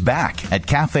Burritos is back at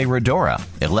Cafe Redora,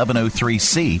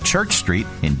 1103C Church Street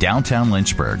in downtown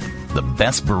Lynchburg. The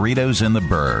best burritos in the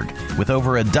Berg, with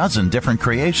over a dozen different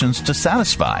creations to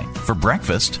satisfy. For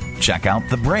breakfast, check out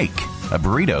The Break, a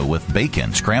burrito with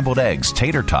bacon, scrambled eggs,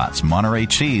 tater tots, Monterey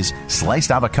cheese, sliced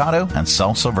avocado, and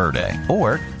salsa verde.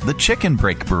 Or the Chicken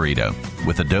Break Burrito,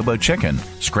 with adobo chicken,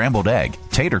 scrambled egg,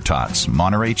 tater tots,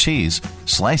 Monterey cheese,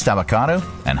 sliced avocado,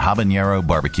 and habanero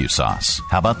barbecue sauce.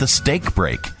 How about the Steak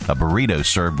Break, a burrito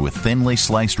served with thinly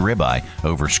sliced ribeye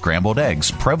over scrambled eggs,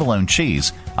 provolone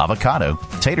cheese, avocado,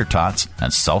 tater tots,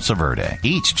 and salsa verde.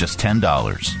 Each just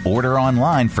 $10. Order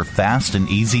online for fast and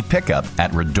easy pickup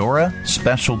at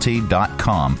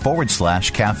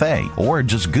redoraspecialty.com/cafe or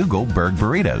just Google Berg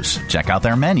Burritos. Check out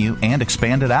their menu and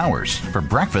expanded hours for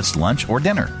breakfast, lunch, or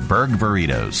dinner. Berg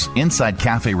Burritos, inside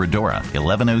Cafe Redora,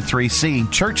 1103C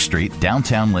Church Street,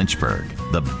 downtown Lynchburg.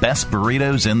 The best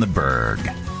burritos in the Berg.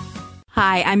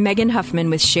 Hi, I'm Megan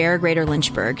Huffman with Share Greater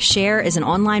Lynchburg. Share is an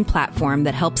online platform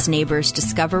that helps neighbors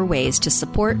discover ways to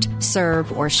support,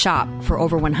 serve, or shop for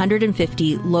over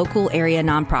 150 local area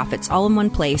nonprofits all in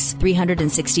one place,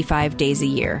 365 days a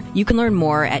year. You can learn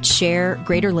more at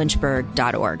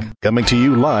sharegreaterlynchburg.org. Coming to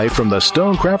you live from the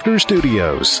Stonecrafters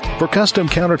Studios. For custom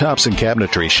countertops and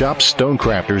cabinetry, shop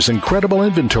Stonecrafters' incredible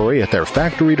inventory at their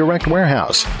Factory Direct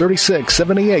Warehouse,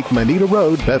 3678 Manita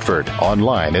Road, Bedford.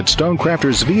 Online at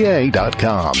stonecraftersva.com.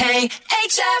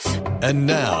 KHF. And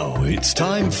now it's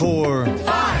time for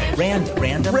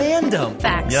Random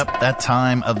facts. Yep, that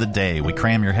time of the day. We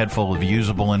cram your head full of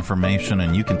usable information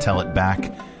and you can tell it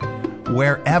back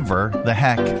wherever the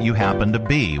heck you happen to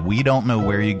be. We don't know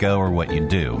where you go or what you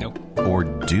do. Nope. Or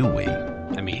do we?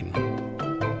 I mean,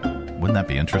 wouldn't that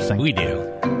be interesting? We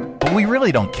do. But we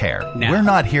really don't care. No. We're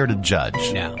not here to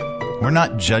judge. No. We're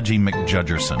not Judgy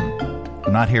McJudgerson.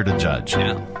 We're not here to judge.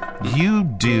 No. You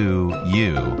do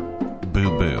you,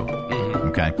 boo-boo. Mm-hmm.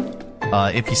 Okay?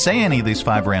 If you say any of these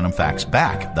 5 random facts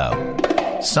back, though,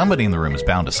 somebody in the room is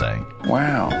bound to say,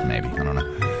 wow, maybe. I don't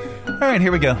know. All right,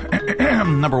 here we go.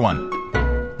 Number 1,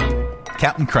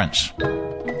 Captain Crunch.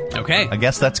 Okay. I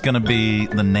guess that's going to be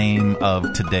the name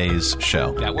of today's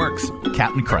show. That works.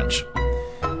 Captain Crunch.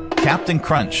 Captain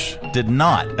Crunch did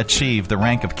not achieve the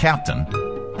rank of captain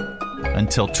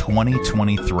until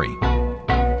 2023.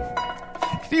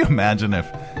 Can you imagine if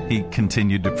he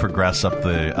continued to progress up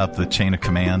the chain of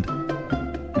command?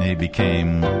 And he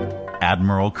became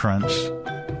Admiral Crunch.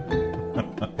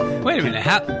 Wait a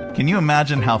minute. Can you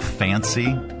imagine how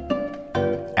fancy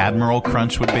Admiral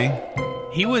Crunch would be?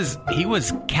 He was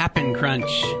Captain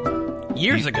Crunch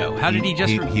years ago. How did he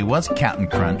just... He was Captain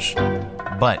Crunch,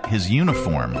 but his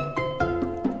uniform...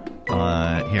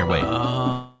 here, wait.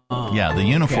 Yeah, the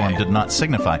uniform did not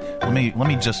signify. Let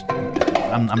me just...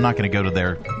 I'm not going to go to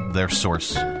their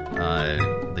source,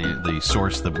 the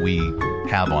source that we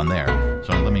have on there.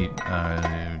 So let me...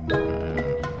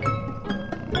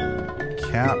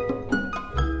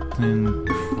 Captain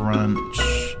Crunch,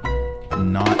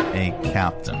 not a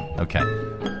captain. Okay.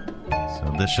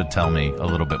 So this should tell me a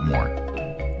little bit more.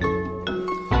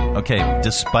 Okay,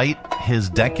 despite his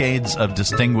decades of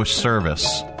distinguished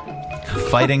service,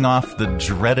 fighting off the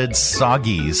dreaded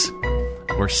soggies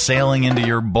or sailing into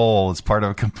your bowl as part of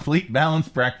a complete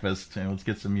balanced breakfast. And let's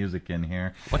get some music in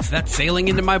here. What's that sailing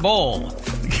into my bowl?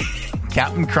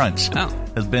 Captain Crunch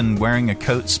has been wearing a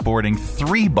coat sporting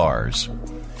 3 bars,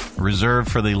 reserved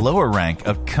for the lower rank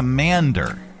of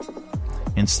commander,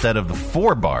 instead of the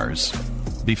 4 bars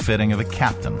befitting of a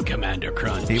captain. Commander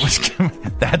Crunch.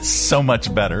 That's so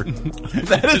much better.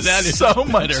 That is so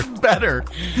much better.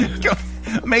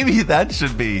 Maybe that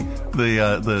should be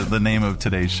the name of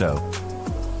today's show.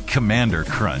 Commander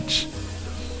Crunch.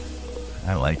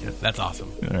 I like it. That's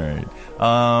awesome. All right.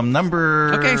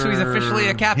 Number... Okay, so he's officially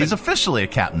a captain. He's officially a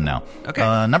captain now. Okay.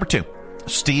 Number 2.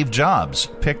 Steve Jobs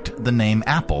picked the name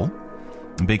Apple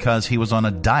because he was on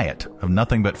a diet of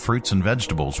nothing but fruits and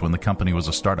vegetables when the company was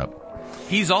a startup.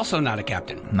 He's also not a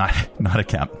captain. Not a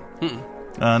captain.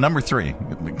 Number 3.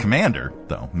 Commander,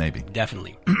 though, maybe.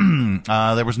 Definitely.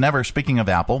 There was never, speaking of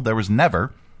Apple, there was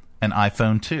never an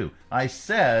iPhone 2. I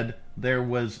said there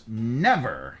was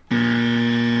never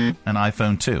an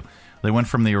iPhone 2. They went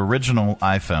from the original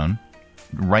iPhone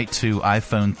right to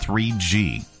iPhone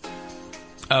 3G.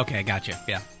 Okay, gotcha.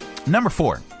 Yeah. Number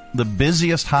 4. The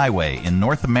busiest highway in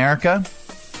North America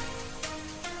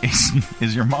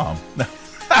is your mom.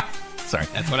 Sorry.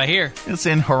 That's what I hear. It's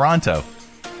in Toronto.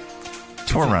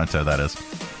 Toronto, that is.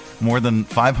 More than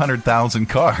 500,000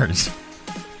 cars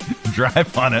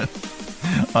drive on it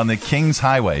on the Kings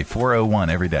Highway 401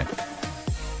 every day.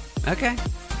 Okay.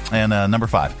 And number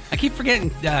 5. I keep forgetting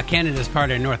Canada's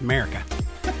part of North America.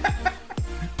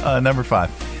 Number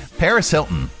 5. Paris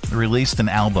Hilton released an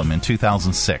album in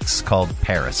 2006 called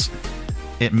Paris.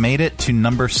 It made it to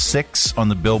number 6 on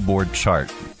the Billboard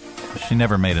chart. She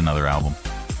never made another album,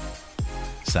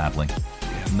 sadly.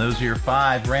 And those are your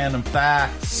 5 random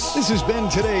facts. This has been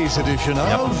today's edition of...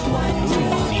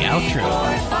 the outro.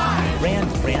 Random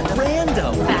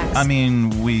facts. I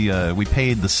mean, we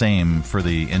paid the same for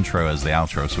the intro as the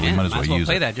outro, so we might as well use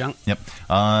play it. that junk. Yep.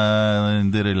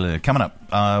 Coming up,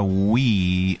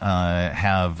 we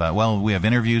have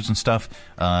interviews and stuff.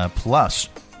 Plus,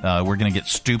 we're going to get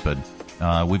stupid.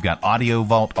 We've got Audio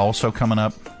Vault also coming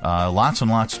up. Lots and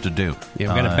lots to do.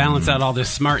 Yeah, we've got to balance out all this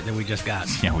smart that we just got.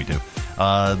 Yeah, we do.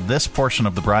 This portion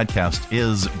of the broadcast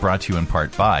is brought to you in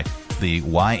part by the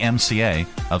YMCA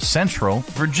of Central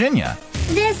Virginia.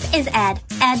 This is Ed.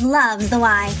 Ed loves the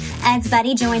Y. Ed's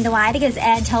buddy joined the Y because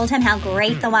Ed told him how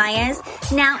great the Y is.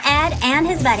 Now Ed and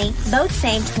his buddy both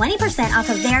saved 20% off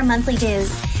of their monthly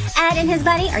dues. Ed and his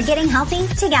buddy are getting healthy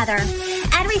together.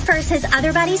 Ed refers his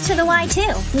other buddies to the Y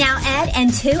too. Now Ed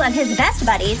and 2 of his best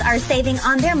buddies are saving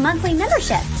on their monthly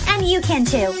membership. And you can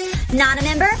too. Not a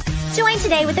member? Join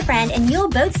today with a friend and you'll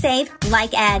both save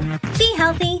like Ed. Be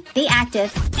healthy, be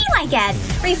active, be like Ed.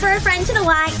 Refer a friend to the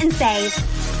Y and save.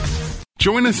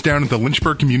 Join us down at the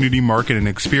Lynchburg Community Market and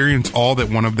experience all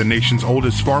that one of the nation's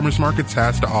oldest farmers markets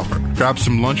has to offer. Grab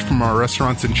some lunch from our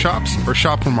restaurants and shops, or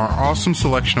shop from our awesome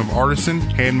selection of artisan,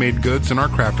 handmade goods in our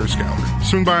crafters gallery.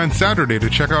 Swing by on Saturday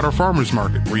to check out our farmers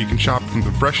market, where you can shop from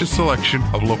the freshest selection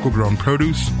of local grown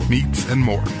produce, meats, and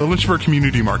more. The Lynchburg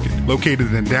Community Market,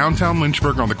 located in downtown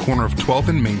Lynchburg on the corner of 12th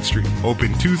and Main Street.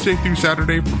 Open Tuesday through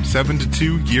Saturday from 7 to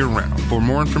 2 year-round. For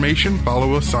more information,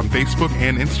 follow us on Facebook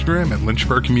and Instagram at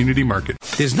Lynchburg Community Market.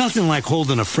 There's nothing like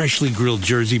holding a freshly grilled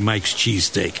Jersey Mike's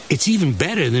cheesesteak. It's even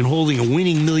better than holding a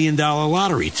winning $1 million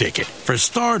lottery ticket. For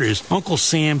starters, Uncle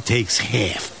Sam takes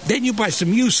half. Then you buy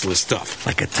some useless stuff,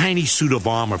 like a tiny suit of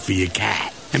armor for your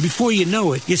cat. And before you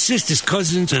know it, your sister's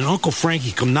cousins and Uncle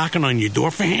Frankie come knocking on your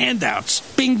door for handouts.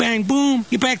 Bing, bang, boom,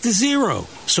 you're back to zero.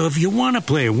 So if you want to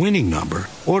play a winning number,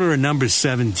 order a number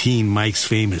 17 Mike's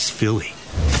Famous Philly.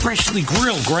 Freshly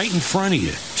grilled right in front of you.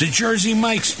 It's a Jersey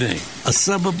Mike's thing, a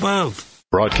sub above.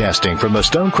 Broadcasting from the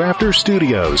Stonecrafters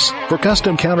Studios. For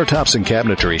custom countertops and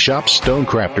cabinetry, shop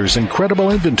Stonecrafters'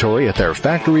 incredible inventory at their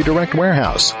Factory Direct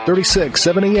Warehouse,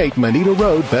 3678 Manita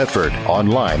Road, Bedford.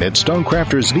 Online at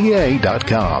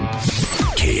stonecraftersva.com.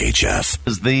 KHF.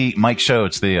 This is the Mike Show.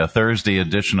 It's the Thursday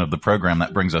edition of the program.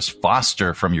 That brings us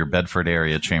Foster from your Bedford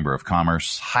area Chamber of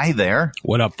Commerce. Hi there.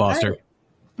 What up, Foster?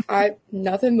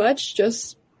 Nothing much.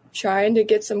 Just trying to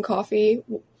get some coffee.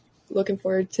 Looking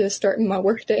forward to starting my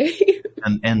work day.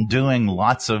 and doing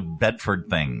lots of Bedford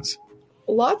things.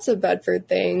 Lots of Bedford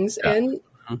things and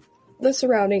the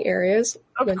surrounding areas.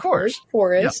 Of course.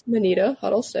 Forest, Manita,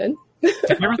 Huddleston. Have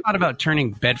you ever thought about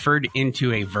turning Bedford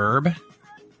into a verb?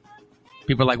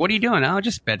 People are like, what are you doing? Oh,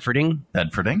 just Bedfording.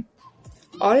 Bedfording?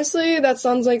 Honestly, that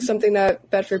sounds like something that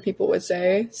Bedford people would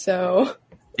say. So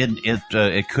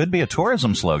it could be a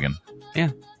tourism slogan. Yeah.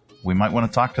 We might want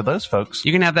to talk to those folks.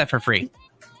 You can have that for free.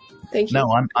 Thank you.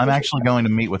 No, I'm actually going to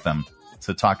meet with them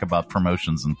to talk about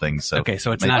promotions and things. So okay,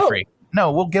 so it's not free.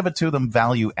 No, we'll give it to them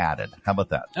value added. How about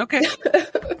that? Okay.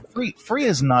 Free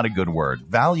is not a good word.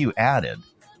 Value added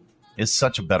is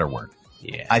such a better word.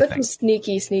 Yeah. I think. A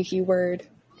sneaky word.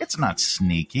 It's not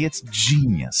sneaky. It's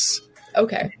genius.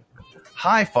 Okay.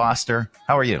 Hi, Foster.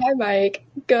 How are you? Hi, Mike.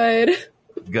 Good.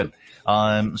 Good.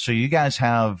 So you guys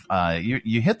have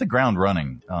you hit the ground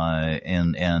running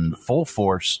in full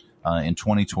force in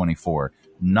 2024,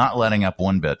 not letting up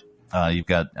one bit. You've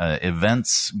got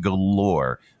events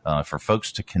galore for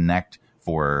folks to connect,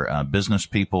 for business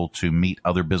people to meet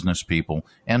other business people,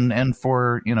 and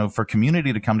for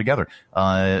community to come together.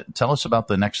 Tell us about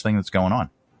the next thing that's going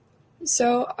on.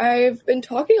 So I've been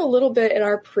talking a little bit in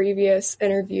our previous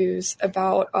interviews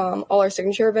about all our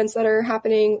signature events that are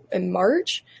happening in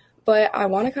March, but I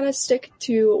want to kind of stick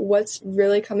to what's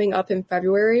really coming up in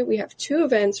February. We have 2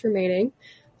 events remaining.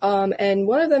 And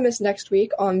one of them is next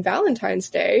week on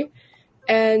Valentine's Day.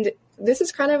 And this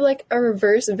is kind of like a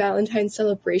reverse Valentine's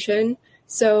celebration.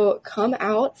 So come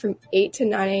out from 8 to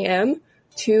 9 a.m.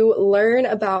 to learn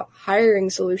about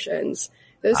hiring solutions.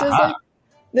 This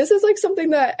is like something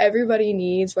that everybody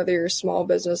needs, whether you're a small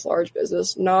business, large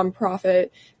business, nonprofit,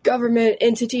 government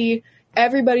entity.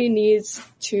 Everybody needs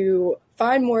to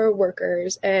find more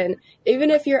workers. And even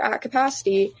if you're at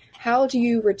capacity, how do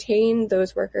you retain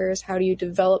those workers? How do you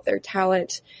develop their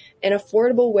talent in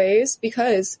affordable ways?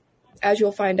 Because as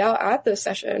you'll find out at this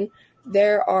session,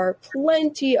 there are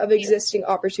plenty of existing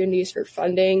opportunities for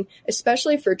funding,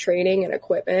 especially for training and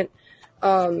equipment.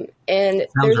 And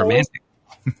sounds romantic.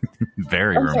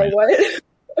 Very romantic. Sorry, what?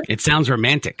 It sounds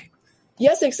romantic.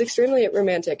 Yes, it's extremely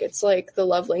romantic. It's like the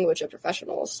love language of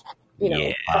professionals.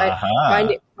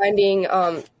 Finding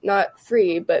not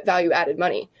free but value added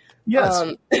money.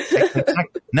 Yes.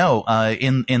 No,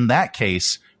 in that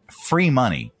case, free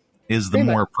money is the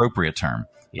more appropriate term.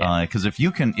 Because if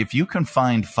you can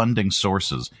find funding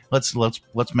sources, let's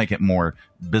make it more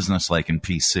business-like and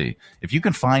PC. If you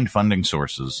can find funding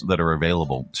sources that are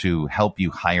available to help you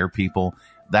hire people,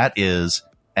 that is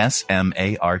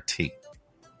SMART.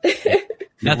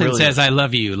 Nothing really says I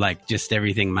love you like just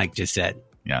everything Mike just said.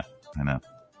 Yeah, I know.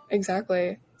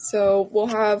 Exactly. So we'll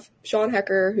have Sean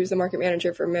Hecker, who's the market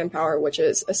manager for Manpower, which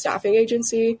is a staffing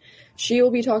agency. She will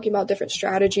be talking about different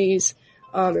strategies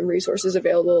and resources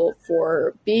available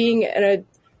for being an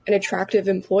attractive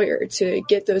employer, to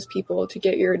get those people, to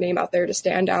get your name out there, to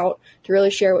stand out, to really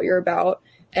share what you're about,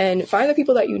 and find the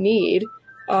people that you need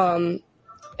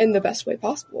in the best way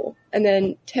possible. And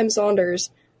then Tim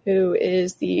Saunders, who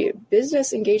is the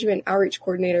business engagement outreach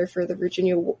coordinator for the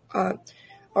Virginia,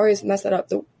 always mess that up,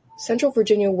 the Central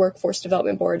Virginia Workforce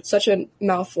Development Board, such a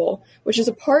mouthful, which is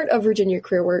a part of Virginia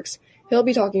CareerWorks. He'll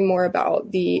be talking more about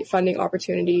the funding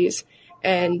opportunities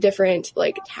and different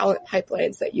talent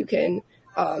pipelines that you can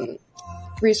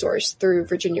resource through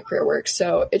Virginia CareerWorks.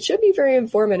 So it should be very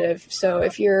informative. So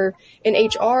if you're in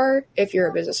HR, if you're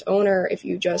a business owner, if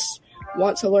you just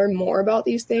want to learn more about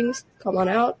these things, come on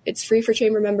out. It's free for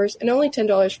chamber members and only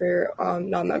 $10 for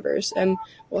non-members. And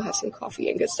we'll have some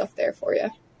coffee and good stuff there for you.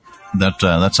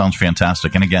 That sounds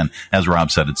fantastic. And again, as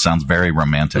Rob said, it sounds very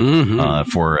romantic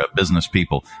for business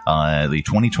people. The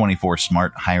 2024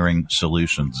 Smart Hiring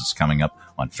Solutions is coming up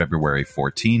on February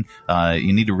 14.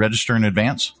 You need to register in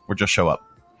advance or just show up?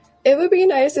 It would be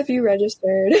nice if you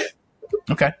registered.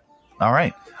 Okay. All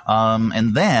right.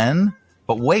 And then,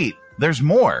 but wait, there's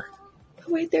more.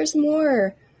 Wait, there's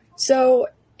more. So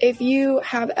if you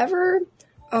have ever...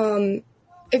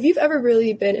 if you've ever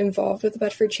really been involved with the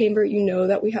Bedford Chamber, you know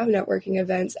that we have networking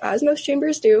events, as most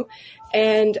chambers do.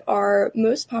 And our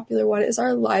most popular one is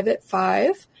our Live at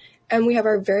 5. And we have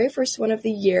our very first one of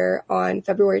the year on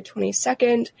February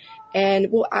 22nd. And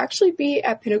we'll actually be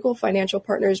at Pinnacle Financial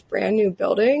Partners' brand new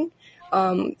building.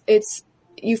 If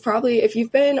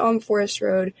you've been on Forest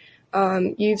Road,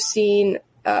 you've seen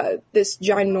this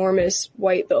ginormous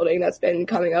white building that's been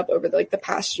coming up over the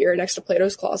past year next to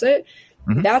Plato's Closet.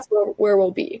 Mm-hmm. That's where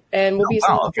we'll be. And we'll be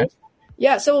so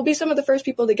we'll be some of the first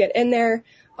people to get in there.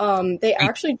 They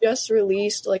actually just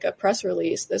released a press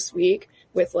release this week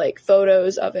with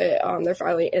photos of it. They're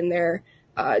finally in there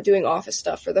doing office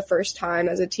stuff for the first time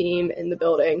as a team in the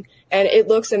building. And it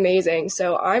looks amazing.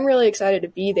 So I'm really excited to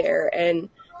be there. And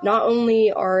not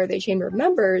only are they chamber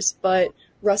members, but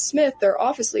Russ Smith, their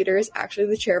office leader, is actually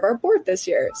the chair of our board this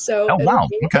year. So it'll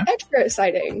be extra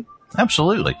exciting.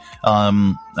 Absolutely.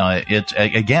 It's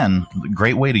again,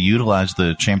 great way to utilize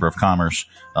the Chamber of Commerce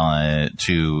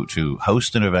to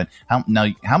host an event.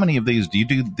 How many of these do you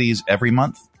do these every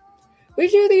month? We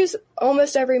do these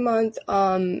almost every month.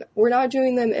 We're not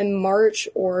doing them in March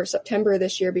or September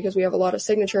this year because we have a lot of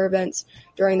signature events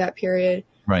during that period.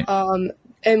 Right.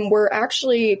 And we're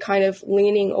actually kind of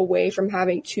leaning away from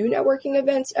having 2 networking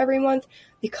events every month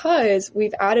because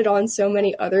we've added on so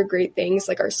many other great things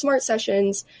like our smart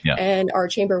sessions and our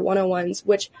chamber 101s,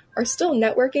 which are still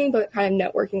networking, but kind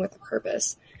of networking with a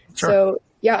purpose. Sure. So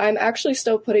I'm actually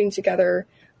still putting together,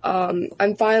 I'm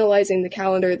finalizing the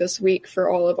calendar this week for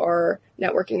all of our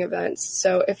networking events.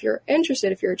 So if you're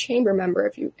interested, if you're a chamber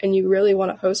member, and you really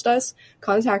want to host us,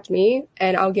 contact me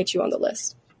and I'll get you on the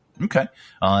list. Okay.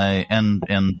 I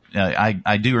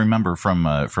do remember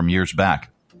from years back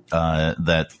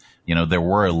that, there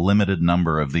were a limited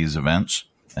number of these events.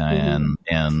 And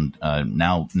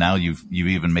now you've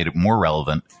even made it more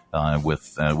relevant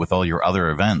with all your other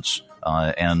events.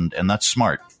 And that's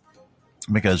smart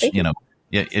because,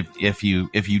 if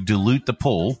you dilute the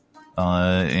pool,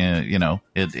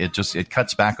 it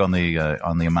cuts back on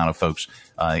the amount of folks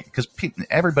because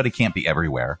everybody can't be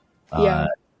everywhere.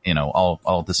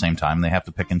 All at the same time. They have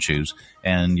to pick and choose,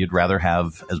 and you'd rather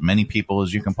have as many people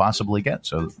as you can possibly get.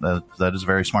 So that is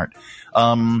very smart.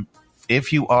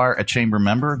 If you are a chamber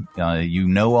member, you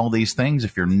know all these things.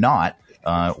 If you're not,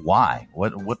 why?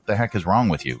 What the heck is wrong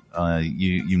with you?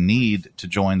 You need to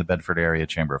join the Bedford Area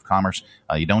Chamber of Commerce.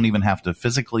 You don't even have to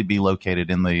physically be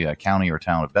located in the county or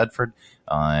town of Bedford.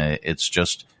 It's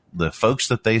just the folks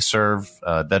that they serve,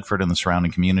 Bedford and the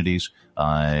surrounding communities.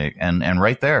 And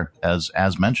right there,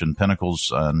 as mentioned,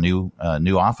 Pinnacle's new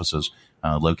offices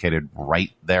located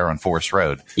right there on Forest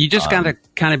Road. You just got to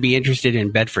kind of be interested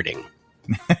in Bedfording.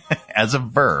 As a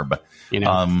verb.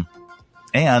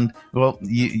 And, well,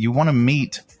 you want to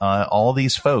meet all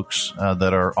these folks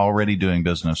that are already doing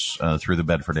business through the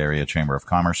Bedford Area Chamber of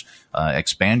Commerce.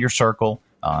 Expand your circle.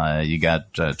 You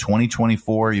got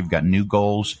 2024. You've got new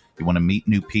goals. You want to meet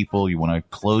new people. You want to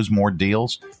close more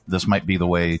deals. This might be the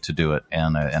way to do it,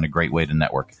 and a great way to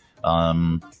network.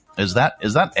 Is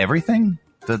that everything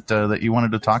that you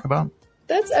wanted to talk about?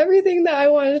 That's everything that I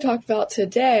wanted to talk about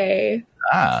today.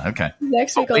 Okay.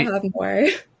 Next week I'll have more.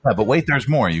 But wait, there's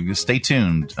more. You can stay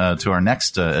tuned to our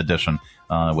next edition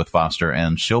with Foster,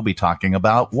 and she'll be talking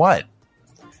about what?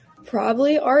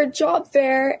 Probably our job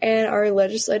fair and our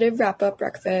legislative wrap-up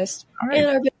breakfast and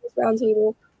our business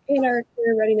roundtable and our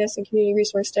career readiness and community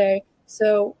resource day.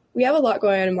 So we have a lot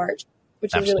going on in March,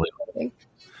 which is really exciting.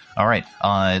 All right.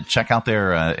 Check out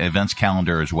their events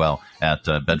calendar as well at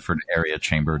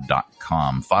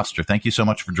bedfordareachamber.com. Foster, thank you so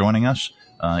much for joining us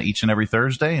each and every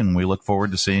Thursday, and we look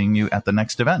forward to seeing you at the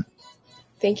next event.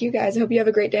 Thank you, guys. I hope you have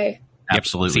a great day.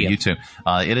 Absolutely. You too.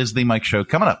 It is The Mike Show.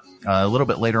 Coming up a little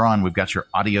bit later on, we've got your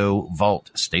audio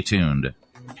vault. Stay tuned.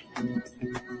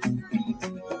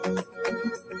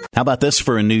 How about this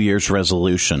for a New Year's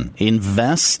resolution?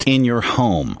 Invest in your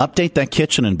home. Update that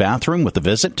kitchen and bathroom with a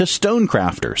visit to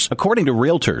Stonecrafters. According to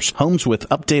realtors, homes with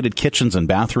updated kitchens and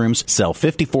bathrooms sell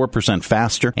 54%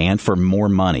 faster and for more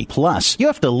money. Plus, you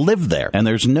have to live there, and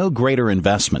there's no greater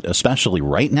investment, especially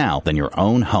right now, than your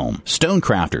own home.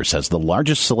 Stonecrafters has the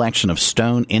largest selection of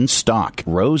stone in stock,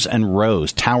 rows and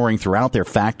rows towering throughout their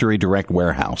factory direct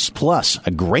warehouse. Plus,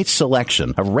 a great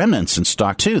selection of remnants in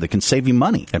stock, too, that can save you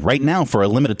money. And right now, for a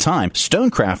limited time,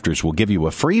 Stonecrafters will give you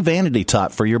a free vanity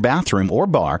top for your bathroom or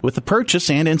bar with the purchase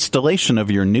and installation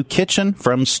of your new kitchen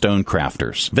from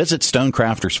Stonecrafters. Visit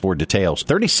Stonecrafters for details.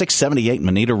 3678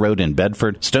 Moneta Road in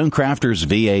Bedford,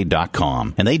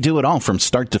 StonecraftersVA.com. And they do it all from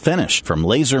start to finish. From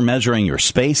laser measuring your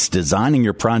space, designing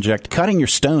your project, cutting your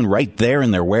stone right there in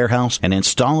their warehouse, and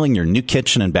installing your new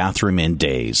kitchen and bathroom in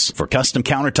days. For custom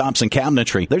countertops and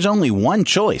cabinetry, there's only one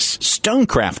choice: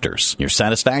 Stonecrafters. Your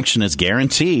satisfaction is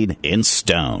guaranteed in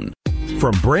stone.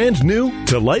 From brand new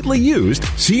to lightly used,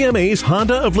 CMA's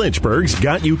Honda of Lynchburg's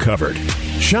got you covered.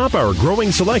 Shop our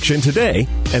growing selection today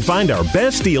and find our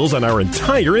best deals on our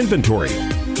entire inventory.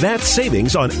 That's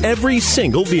savings on every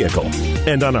single vehicle.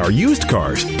 And on our used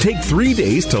cars, take 3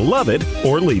 days to love it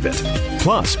or leave it.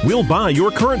 Plus, we'll buy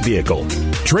your current vehicle.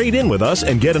 Trade in with us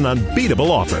and get an unbeatable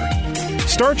offer.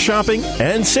 Start shopping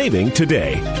and saving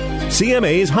today.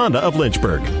 CMA's Honda of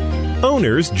Lynchburg.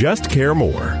 Owners just care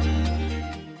more.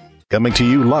 Coming to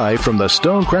you live from the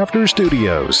Stonecrafters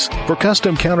Studios. For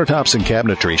custom countertops and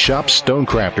cabinetry, shop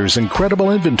Stonecrafters'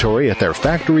 incredible inventory at their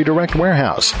factory direct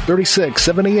warehouse,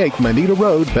 3678 Moneta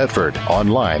Road, Bedford.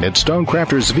 Online at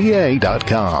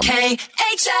StonecraftersVA.com.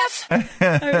 KHF!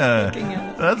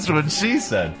 That's what she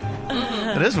said.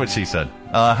 That is what she said.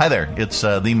 Hi there. It's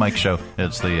The Mike Show.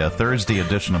 It's the Thursday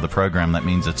edition of the program. That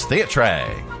means it's Theatre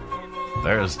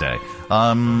Thursday.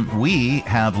 We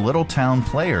have Little Town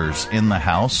Players in the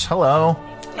house. Hello.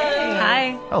 Hey.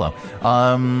 Hi. Hello.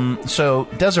 So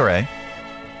Desiree,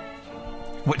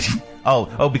 what?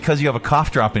 Oh, because you have a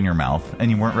cough drop in your mouth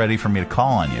and you weren't ready for me to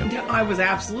call on you. No, I was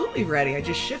absolutely ready. I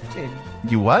just shifted.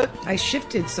 You what? I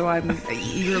shifted, so I'm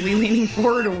eagerly leaning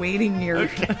forward, awaiting your.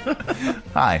 Okay.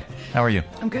 Hi. How are you?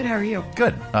 I'm good. How are you?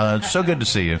 Good. So good to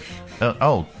see you.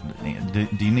 Do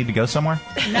you need to go somewhere?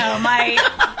 No,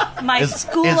 my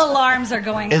school alarms are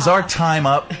going off. Is our time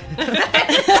up?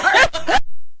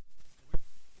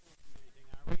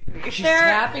 She's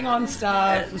tapping on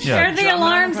stuff. They're the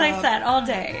alarms I set all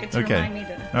day to remind me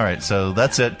to. All right, so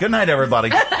that's it. Good night, everybody.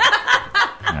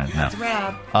 That's a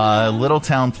wrap. Little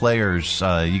Town Players,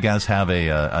 you guys have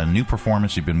a new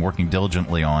performance you've been working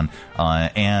diligently on,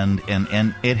 and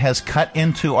it has cut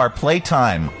into our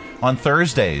playtime on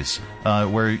Thursdays,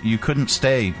 where you couldn't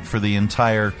stay for the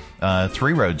entire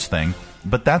Three Roads thing.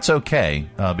 But that's okay,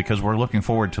 because we're looking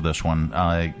forward to this one.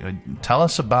 Tell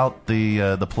us about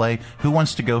the play. Who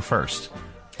wants to go first?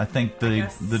 I think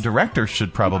the director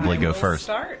should probably go first.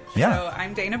 Start. Yeah. So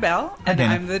I'm Dana Bell, Hi, and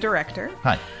Dana. I'm the director.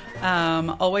 Hi.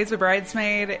 Always a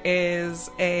Bridesmaid is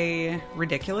a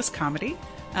ridiculous comedy.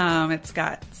 It's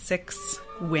got 6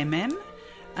 women.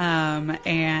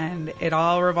 And it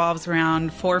all revolves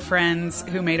around 4 friends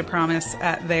who made a promise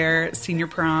at their senior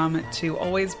prom to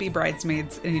always be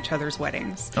bridesmaids in each other's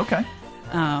weddings. Okay.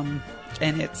 And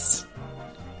it's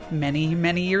many,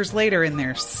 many years later, and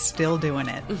they're still doing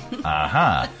it.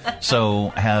 Aha. So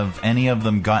have any of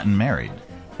them gotten married?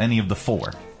 Any of the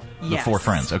 4? Yes. The 4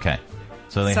 friends. Okay.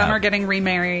 So Some are getting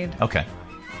remarried. Okay.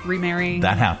 Remarrying.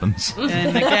 That happens.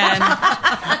 And again.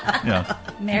 Yeah.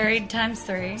 Married times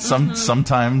 3.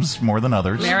 Sometimes more than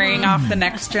others. Marrying off the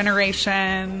next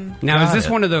generation. Now, is this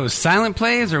one of those silent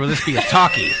plays, or will this be a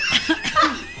talkie?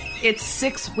 It's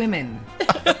 6 women.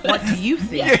 What do you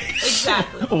think? Yeah,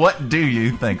 exactly. What do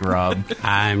you think, Rob?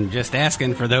 I'm just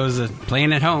asking for those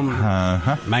playing at home.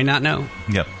 Might not know.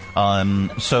 Yep.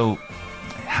 So,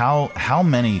 how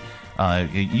many?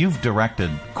 You've directed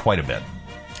quite a bit.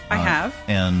 I have.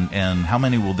 And how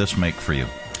many will this make for you?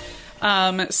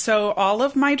 So all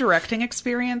of my directing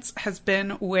experience has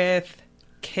been with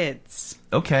kids.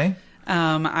 Okay.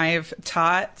 I've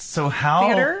taught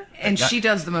theater. And she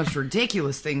does the most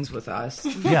ridiculous things with us.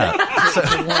 Yeah.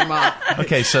 To warm up.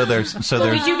 Okay, so there's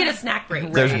we do get a snack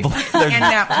break. There's And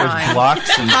nap time.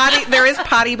 blocks and there is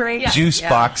potty break. juice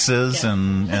boxes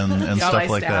and stuff Iced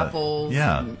like that. apples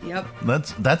Yeah. and- yep.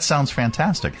 That sounds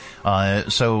fantastic.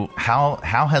 So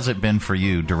how has it been for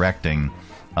you directing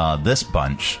this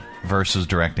bunch versus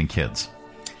directing kids?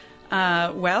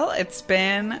 Well, it's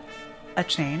been a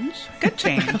change. Good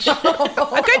change.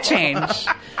 A good change.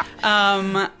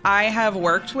 I have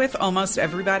worked with almost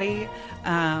everybody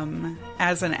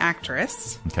as an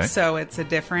actress. Okay. So it's a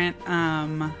different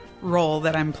role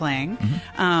that I'm playing.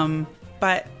 Mm-hmm.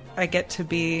 But I get to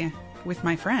be with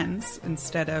my friends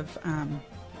instead of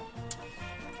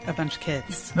a bunch of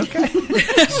kids. Okay.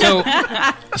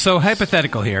 So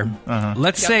hypothetical here.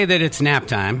 Let's say that it's nap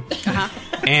time,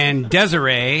 and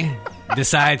Desiree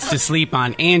decides to sleep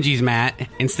on Angie's mat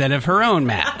instead of her own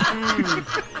mat.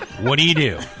 What do you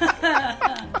do?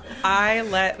 I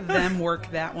let them work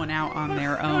that one out on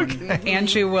their own. Okay.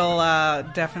 Angie will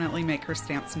definitely make her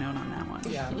stance known on that one.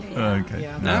 Yeah. Okay.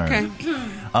 Yeah. All Okay.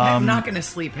 right. I'm not going to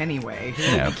sleep anyway. Who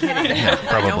Yeah. are you kidding? Yeah,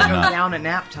 probably I don't go not. down at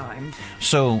nap time.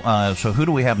 So who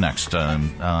do we have next?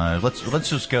 Let's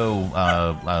just go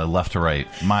left to right.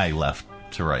 My left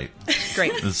to right.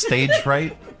 Great. The stage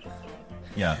right.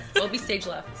 Yeah. We'll be stage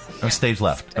left. Oh, stage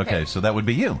left. Okay, so that would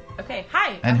be you. Okay, hi.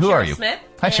 And I'm who Cheryl are you? Smith,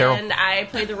 Hi, Cheryl. And I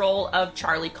play the role of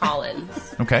Charlie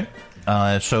Collins. Okay.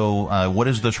 So what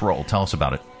is this role? Tell us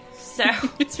about it. So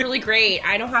it's really great.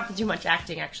 I don't have to do much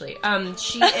acting, actually.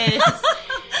 She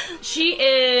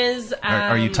is.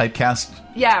 Are you typecast?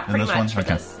 Yeah, in pretty this much one? for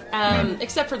Okay. this.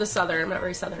 Except for the Southern. I'm not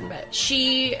very Southern, but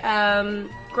she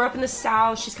grew up in the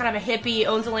South. She's kind of a hippie,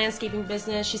 owns a landscaping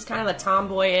business. She's kind of a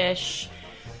tomboyish.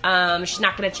 She's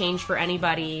not going to change for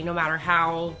anybody, no matter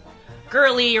how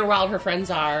girly or wild her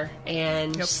friends are.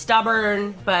 And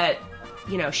stubborn, but,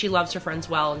 you know, she loves her friends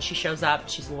well, and she shows up.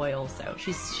 She's loyal, so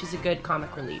she's a good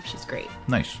comic relief. She's great.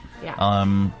 Nice. Yeah.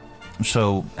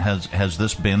 So has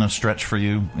this been a stretch for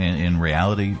you in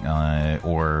reality,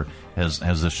 or has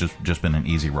this just been an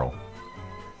easy role?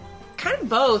 Kind of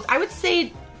both. I would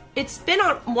say it's been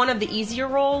on one of the easier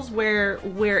roles where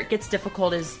it gets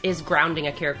difficult is grounding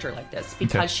a character like this,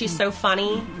 because she's so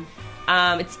funny.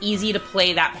 It's easy to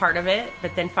play that part of it,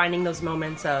 but then finding those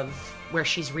moments of where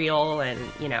she's real and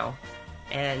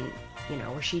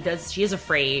where she is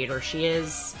afraid, or she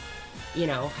is,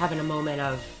 having a moment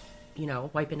of,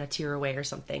 wiping a tear away or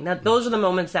something. Those are the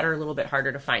moments that are a little bit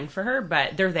harder to find for her,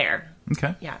 but they're there.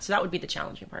 Okay. Yeah, so that would be the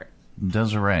challenging part.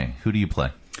 Desiree, who do you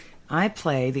play? I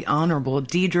play the Honorable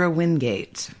Deidre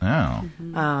Wingate.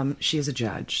 Oh. She is a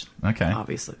judge. Okay.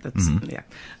 Obviously. That's, yeah.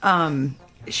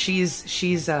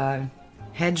 She's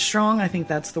headstrong. I think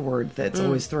that's the word that's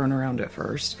always thrown around at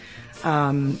first.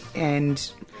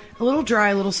 And a little dry,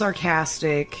 a little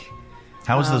sarcastic.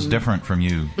 How is this different from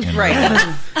you? In Right. real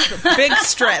life? Big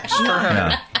stretch for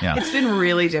her. Yeah. It's been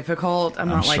really difficult. I'm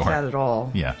not like sure. that at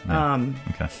all. Yeah.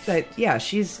 Okay. But yeah,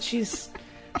 she's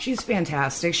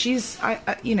fantastic. She's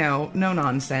no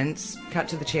nonsense, cut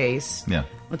to the chase. Yeah.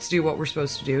 Let's do what we're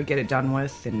supposed to do, get it done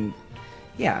with, and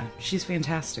yeah, she's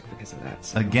fantastic because of that.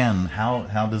 So. Again,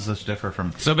 how does this differ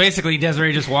from? So basically,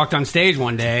 Desiree just walked on stage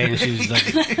one day and she was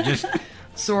like, just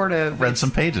sort of read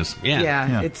some pages.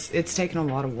 Yeah. It's taken a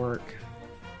lot of work.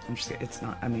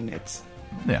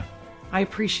 Yeah. I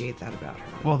appreciate that about her.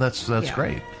 Well, that's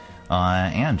great.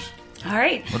 Ange, All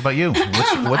right. what about you?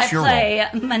 What's your role? I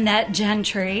play Manette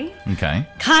Gentry. Okay.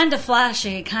 Kind of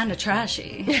flashy, kind of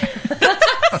trashy.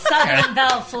 Southern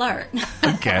Belle flirt.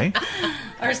 Okay.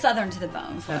 Or Southern to the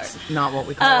bone flirt. That's not what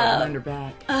we call it behind her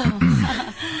back.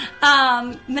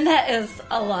 Manette is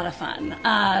a lot of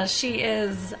fun. She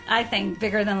is, I think,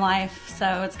 bigger than life,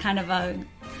 so it's kind of a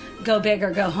go big or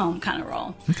go home kind of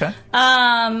role. Okay.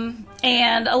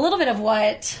 And a little bit of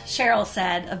what Cheryl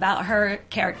said about her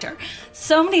character.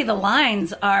 So many of the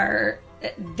lines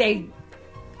they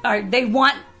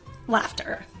want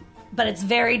laughter, but it's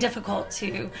very difficult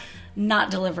to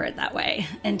not deliver it that way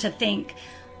and to think,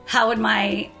 how would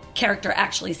my character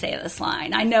actually say this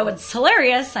line? I know it's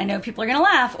hilarious. I know people are going to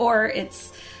laugh, or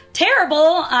it's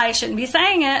terrible. I shouldn't be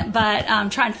saying it, but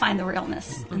trying to find the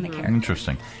realness in the character.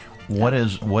 Interesting. What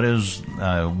is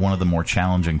one of the more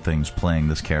challenging things playing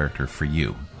this character for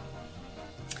you?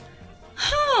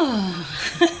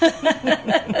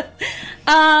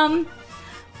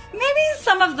 Maybe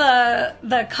some of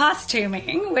the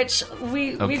costuming, which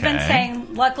we've been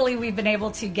saying. Luckily, we've been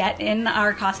able to get in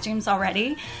our costumes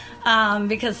already,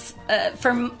 because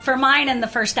for mine in the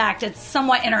first act, it's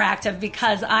somewhat interactive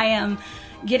because I am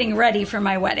getting ready for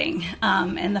my wedding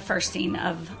in the first scene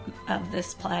of of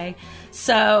this play.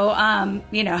 So,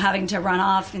 having to run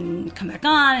off and come back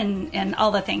on and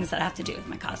all the things that have to do with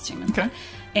my costume.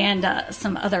 And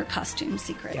some other costume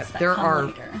secrets that come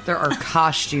later. There are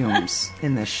costumes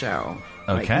in this show.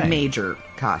 Okay. Like major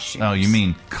costumes. Oh, you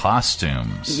mean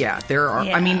costumes? Yeah, there are.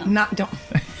 Yeah. I mean,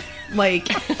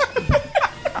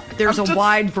 there's a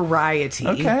wide variety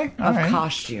of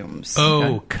costumes.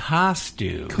 Oh,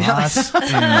 costume. Costumes.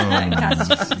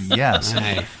 Yes.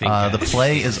 I think the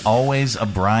play is always a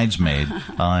bridesmaid.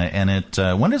 And it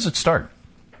when does it start?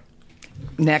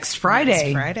 Next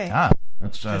Friday. Ah,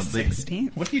 that's the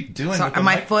 16th. What are you doing? Sorry, with the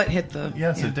my mic? foot hit the...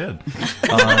 Yes, it did.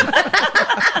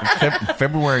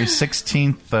 February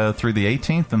 16th through the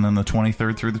 18th, and then the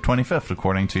 23rd through the 25th,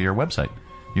 according to your website.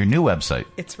 Your new website.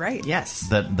 It's right. Yes.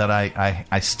 That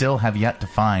I still have yet to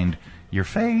find your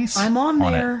face. I'm on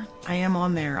there. It. I am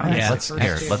on there. Let's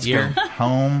go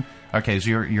home. Okay, so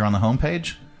you're on the home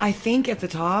page? I think at the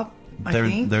top.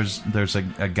 There's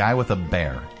a guy with a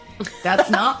bear. That's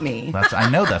not me. I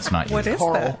know that's not you. What is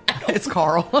Carl. That? It's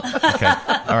Carl. Okay.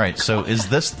 All right. So is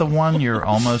this the one you're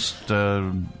almost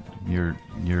you're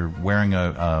wearing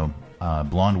a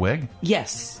blonde wig?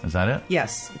 Yes. Is that it?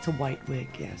 Yes. It's a white wig.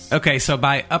 Yes. Okay, so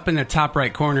by up in the top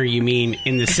right corner, you mean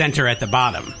in the center at the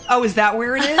bottom? Oh, is that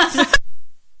where it is?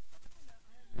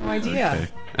 No idea.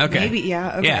 Okay. Maybe.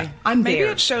 Yeah. Okay. Yeah. I'm Maybe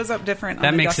there. it shows up different. That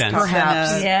on the makes sense. desktop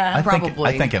Perhaps. than Yeah. Probably.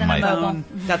 I think it might.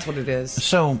 That's what it is.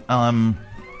 So,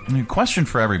 question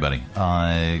for everybody,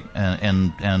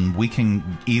 and we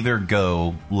can either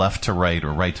go left to right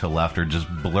or right to left or just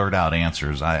blurt out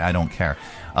answers. I don't care.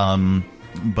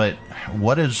 But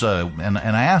what is and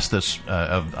I asked this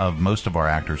of most of our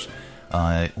actors.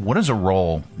 What is a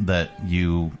role that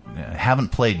you haven't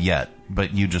played yet,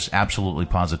 but you just absolutely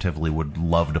positively would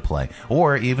love to play,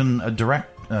 or even a director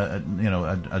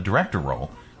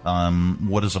role?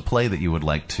 What is a play that you would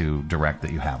like to direct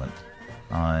that you haven't?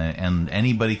 And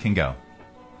anybody can go.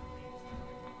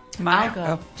 I'll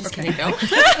go. Just kidding. Go.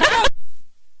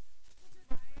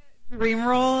 Dream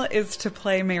role is to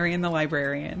play Marion the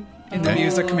librarian in The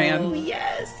Music Man. Oh,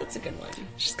 yes, that's a good one.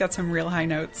 She's got some real high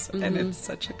notes, and it's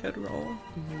such a good role.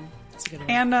 That's a good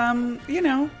one.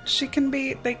 And, she can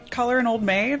be, they call her an old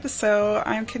maid, so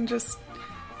I can just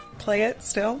play it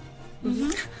still.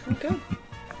 Okay.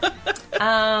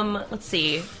 Let's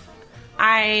see.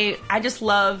 I just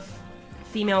love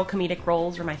female comedic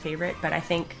roles are my favorite, but I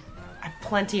think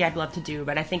plenty I'd love to do,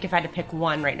 but I think if I had to pick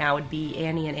one right now, it would be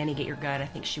Annie and Annie Get Your Gun. I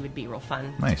think she would be real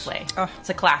fun to play. Oh, it's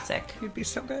a classic. You'd be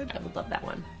so good. I would love that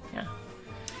one. Yeah.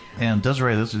 And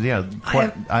Desiree, this is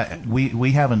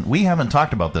we haven't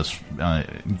talked about this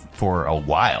for a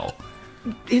while.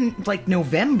 In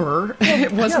November,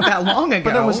 it wasn't that long ago.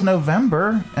 But it was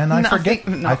November, and I forget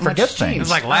things. It was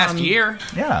like last year.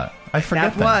 Yeah, I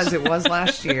forget things. It was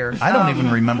last year. I don't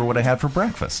even remember what I had for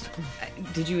breakfast.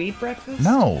 Did you eat breakfast?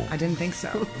 No. I didn't think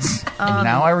so.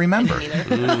 Now I remember.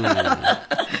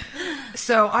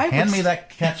 So hand me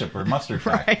that ketchup or mustard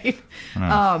pack. Right.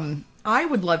 I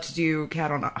would love to do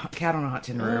Cat on a Hot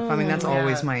Tin Roof. I mean, that's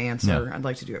always my answer. Yeah. I'd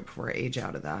like to do it before I age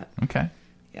out of that. Okay.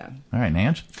 Yeah. All right,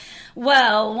 Nange.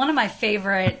 Well, one of my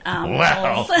favorite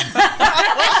roles.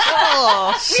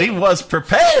 She was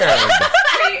prepared.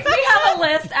 we have a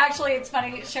list. Actually, it's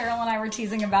funny. Cheryl and I were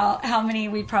teasing about how many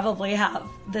we probably have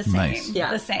the same,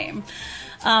 the same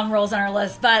roles on our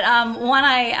list. But one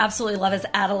I absolutely love is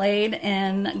Adelaide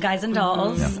in Guys and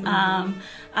Dolls. Yeah.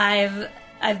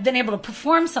 I've been able to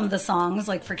perform some of the songs,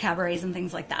 like for cabarets and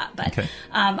things like that. But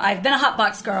I've been a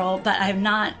hotbox girl, but I have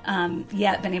not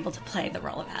yet been able to play the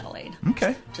role of Adelaide.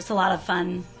 Okay. Just a lot of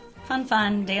fun,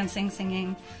 dancing,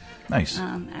 singing, nice,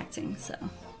 acting. So.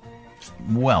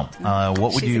 Well,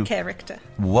 what would She's you a character.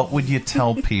 What would you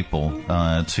tell people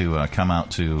to come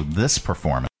out to this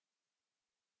performance?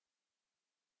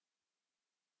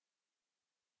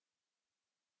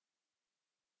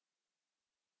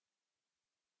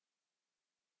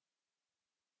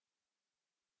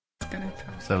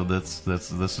 So this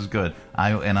is good.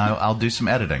 I'll do some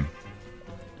editing.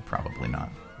 Probably not.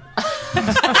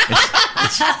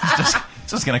 it's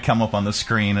just going to come up on the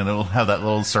screen, and it'll have that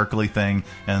little circly thing,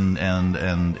 and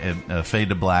it fade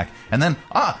to black, and then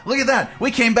look at that,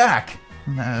 we came back.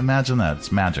 Imagine that.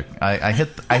 It's magic. I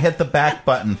hit the back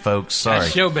button, folks. Sorry.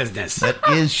 That's show business. That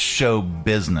is show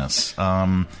business.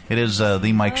 It is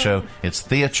the Mike Show. It's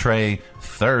Theatre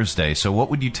Thursday. So what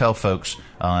would you tell folks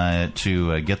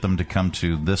to get them to come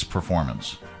to this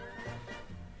performance?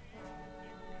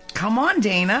 Come on,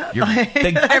 Dana. You're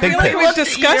big, I feel like we've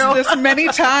discussed this many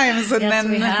times, and Yes,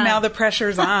 then we have. now the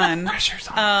pressure's on. Pressure's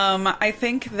on. I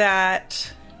think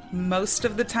that Most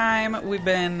of the time, we've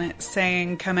been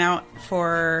saying come out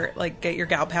for, like, get your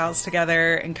gal pals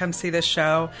together and come see this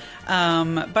show.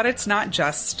 But it's not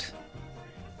just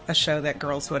a show that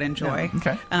girls would enjoy. No.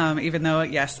 Okay. Even though,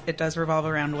 yes, it does revolve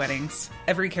around weddings.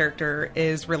 Every character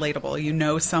is relatable. You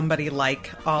know somebody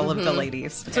like all of the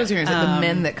ladies. So the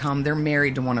men that come, they're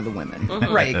married to one of the women.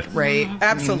 Right.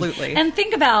 Absolutely. And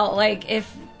think about, like,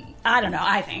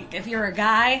 I think if you're a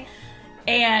guy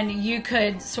and you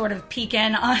could sort of peek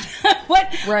in on what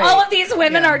all of these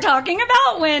women are talking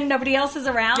about when nobody else is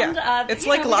around. Yeah. It's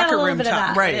like locker room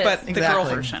talk, but the girl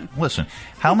version. Listen,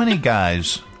 how many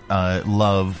guys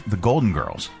love the Golden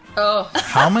Girls? Oh,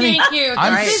 how many? Thank you.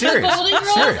 I'm This is serious. the Golden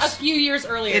Girls Serious. a few years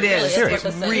earlier. It is. Serious.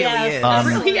 It really is. It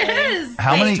really is.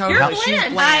 How many? You're how-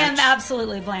 bland. I am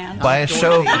absolutely bland. By a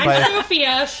show, I'm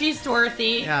Sophia. She's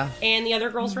Dorothy. And the other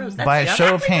girl's Rose. That's by a it.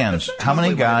 show of hands, how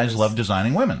many guys love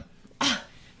designing women?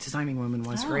 Designing women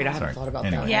was great. I haven't thought about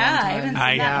Anyway. that. Yeah, I haven't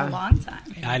seen that in a long time.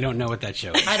 I don't know what that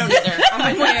show is. I don't either.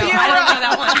 I'm with you. I don't know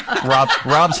that one.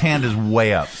 Rob's hand is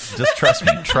way up. Just trust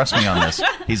me. Trust me on this.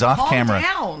 He's off Calm camera,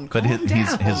 down. but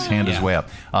his hand is way up.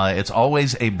 It's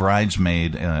Always a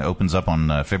Bridesmaid. Opens up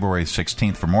on February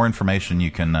 16th. For more information,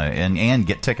 you can and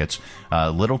get tickets.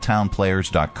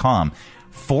 LittletownPlayers.com.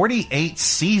 48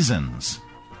 seasons,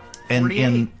 and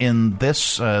in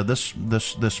this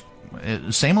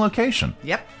same location.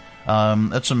 Yep.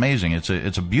 That's amazing. It's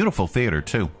a beautiful theater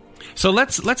too. So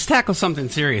let's tackle something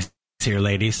serious here,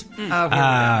 ladies.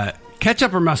 Oh,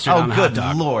 Ketchup or mustard on a hot good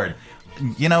dog? Lord!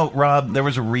 You know, Rob, there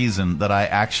was a reason that I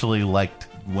actually liked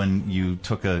when you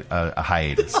took a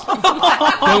hiatus.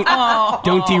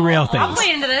 Don't derail I'll things.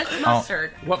 play into this.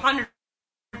 Mustard. 100%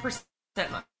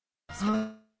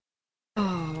 mustard.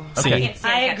 Okay.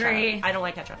 I agree. I don't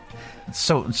like ketchup.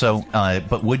 So,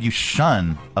 but would you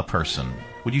shun a person?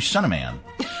 Would you shun a man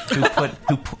who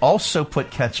also put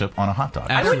ketchup on a hot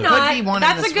dog? I would Could not. be one in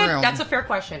That's this a good. room. That's a fair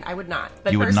question. I would not.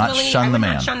 But You would not personally, shun I the would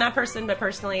man. not shun that person. But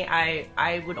personally,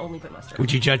 I would only put mustard.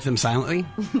 Would you judge them silently?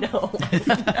 No.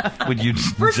 Would you?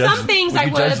 For some things, I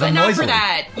you would, judge but them not noisily? for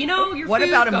that. You know, your What food,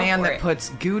 about a go man for that it. puts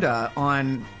Gouda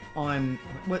on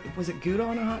what was it? Gouda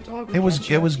on a hot dog? It was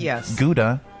yes.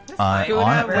 Gouda.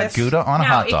 Gouda on a now,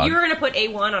 hot if dog. you were going to put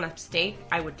A1 on a steak,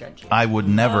 I would judge you. I would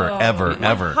never, ever,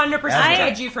 ever. 100%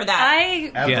 judge you for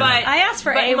that. I asked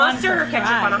for but A1 mustard for or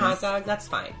ketchup on a fries. hot dog. That's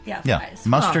fine. Yeah,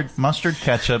 mustard,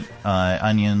 ketchup,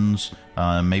 onions,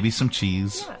 maybe some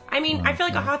cheese. I mean, I feel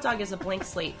like a hot dog is a blank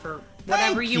slate for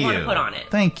whatever you want to put on it.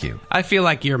 Thank you. I feel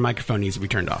like your microphone needs to be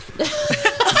turned off.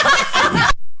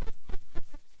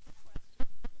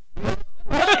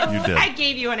 You did. I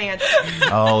gave you an answer.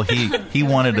 Oh, he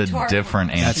wanted a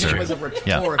different answer. It was a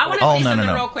Yeah. I want to say something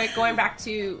real quick, going back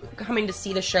to coming to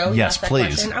see the show. You Yes, asked that please.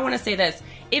 question. I want to say this.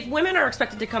 If women are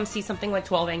expected to come see something like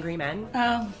 12 Angry Men,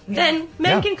 then men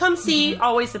Yeah. can come see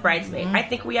Always the Bridesmaid. I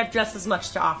think we have just as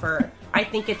much to offer. I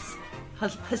think it's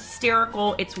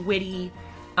hysterical. It's witty.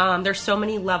 There's so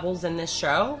many levels in this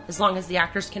show, as long as the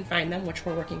actors can find them, which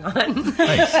we're working on.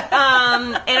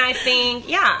 And I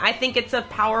think it's a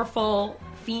powerful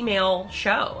female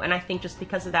show, and I think just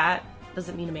because of that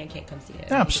doesn't mean a man can't come see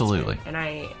it. Absolutely. And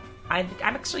I'm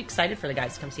actually excited for the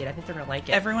guys to come see it. I think they're gonna like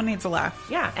it. Everyone needs a laugh.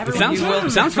 Yeah, It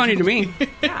everyone. sounds funny to me.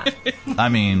 I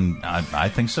mean, I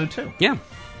think so too. Yeah.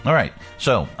 All right.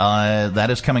 So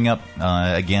that is coming up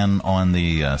again on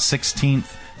the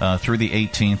 16th. Through the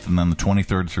 18th, and then the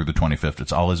 23rd through the 25th.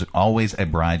 It's always a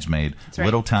Bridesmaid. right.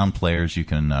 Littletown Players. You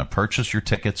can purchase your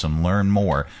tickets and learn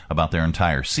more about their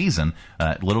entire season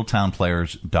at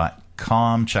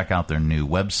littletownplayers.com. Check out their new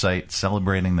website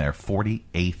celebrating their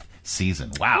 48th season.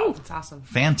 Wow. That's awesome.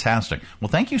 Fantastic. Well,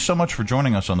 thank you so much for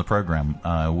joining us on the program.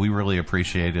 We really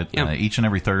appreciate it. Yeah. Each and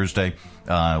every Thursday,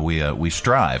 we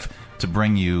strive to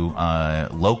bring you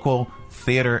local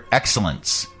theater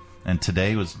excellence. And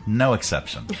today was no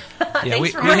exception. Yeah,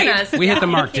 Thanks for having us. we hit the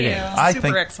mark Thank today. you.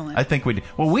 Super excellent. I think we did.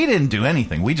 Well, we didn't do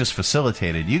anything. We just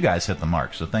facilitated. You guys hit the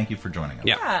mark. So thank you for joining us.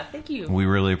 Yeah, thank you. We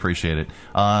really appreciate it.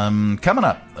 Coming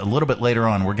up a little bit later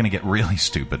on, we're going to get really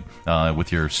stupid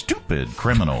with your stupid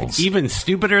criminals. Even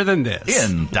stupider than this.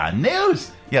 In the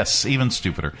news. Yes, even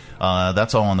stupider.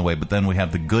 That's all on the way. But then we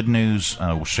have the good news.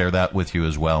 We'll share that with you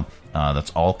as well.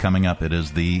 That's all coming up. It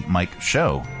is the Mike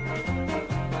Show.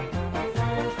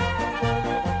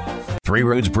 Three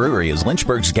Roads Brewery is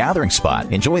Lynchburg's gathering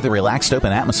spot. Enjoy the relaxed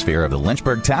open atmosphere of the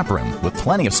Lynchburg Tap Room with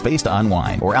plenty of space to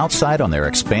unwind, or outside on their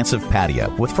expansive patio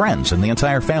with friends and the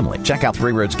entire family. Check out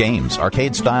Three Roads games,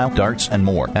 arcade style, darts, and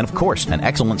more. And of course, an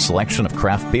excellent selection of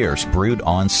craft beers brewed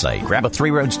on site. Grab a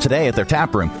Three Roads today at their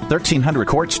tap room, 1300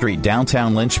 Court Street,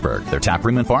 downtown Lynchburg. Their tap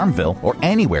room in Farmville, or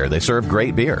anywhere they serve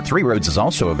great beer. Three Roads is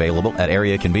also available at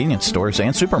area convenience stores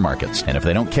and supermarkets. And if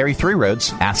they don't carry Three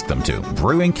Roads, ask them to.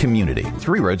 Brewing community,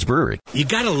 Three Roads Brewery. You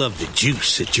gotta love the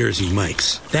juice at Jersey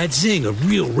Mike's. That zing of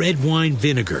real red wine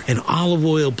vinegar and olive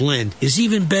oil blend is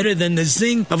even better than the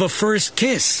zing of a first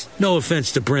kiss. No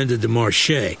offense to Brenda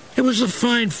DeMarche. It was a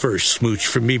fine first smooch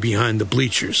for me behind the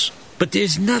bleachers. But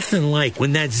there's nothing like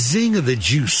when that zing of the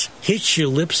juice hits your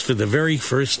lips for the very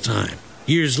first time.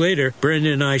 Years later,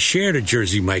 Brenda and I shared a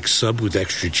Jersey Mike's sub with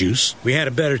extra juice. We had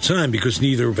a better time because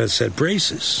neither of us had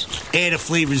braces. Add a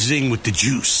flavor zing with the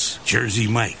juice. Jersey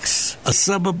Mike's, a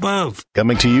sub above.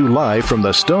 Coming to you live from the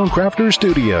Stonecrafters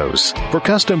Studios. For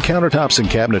custom countertops and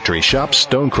cabinetry, shop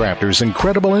Stonecrafters'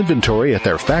 incredible inventory at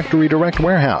their Factory Direct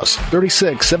Warehouse,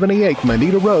 3678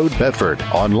 Manita Road, Bedford.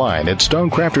 Online at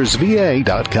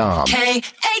stonecraftersva.com.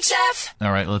 KHF.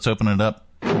 All right, let's open it up.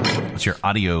 It's your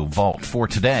audio vault for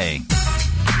today.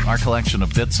 Our collection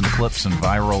of bits and clips and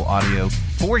viral audio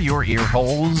for your ear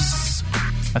holes.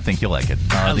 I think you'll like it.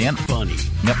 Funny.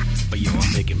 Yep. But you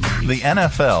won't make it money. The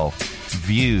NFL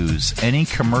views any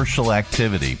commercial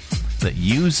activity that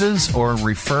uses or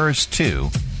refers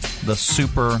to the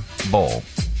Super Bowl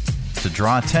to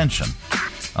draw attention.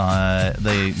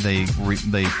 They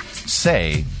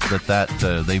say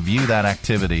that they view that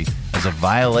activity as a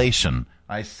violation.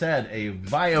 I said a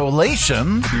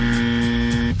violation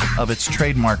of its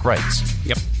trademark rights.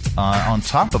 Yep. On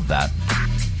top of that,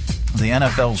 the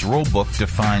NFL's rule book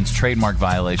defines trademark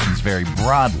violations very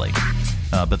broadly.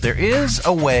 But there is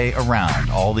a way around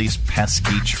all these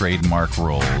pesky trademark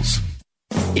rules.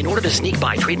 In order to sneak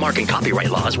by trademark and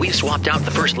copyright laws, we've swapped out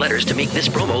the first letters to make this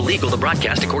promo legal to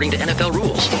broadcast according to NFL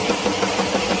rules.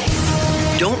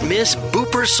 Don't miss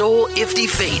Booper Soul Ifty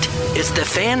Fate. It's the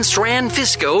Fan Stran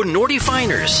Fisco Nordy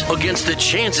Finers against the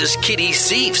Chances Kitty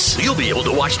Seifs. You'll be able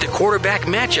to watch the quarterback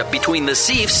matchup between the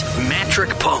Seifs, Matrick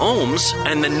Pahomes,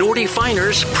 and the Nordy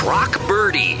Finers, Proc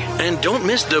Birdie. And don't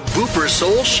miss the Booper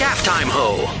Soul Shaft-Time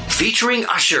Ho, featuring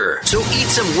Usher. So eat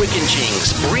some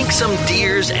Wickenchings, brink some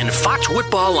deers, and fotch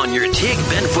woodball on your Tig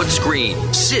Benfoot screen.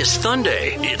 Sis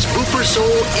Thunday, it's Booper Soul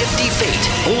Ifty Fate,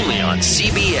 only on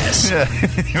CBS. Yeah,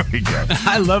 here we go.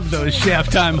 I love those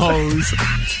shaft time hoes.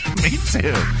 Me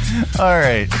too. All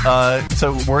right.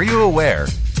 So were you aware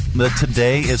that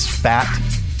today is Fat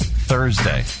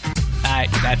Thursday?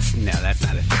 That's not a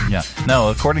thing. Yeah. No,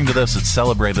 according to this, it's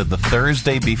celebrated the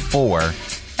Thursday before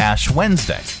Ash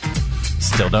Wednesday.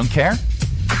 Still don't care?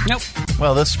 Nope.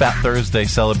 Well, this Fat Thursday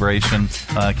celebration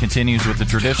continues with the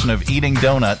tradition of eating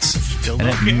donuts. Still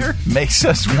don't care? Makes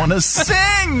us want to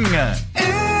sing.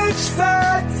 It's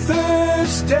Fat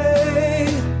Thursday.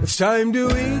 It's time to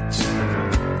eat.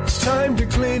 It's time to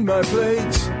clean my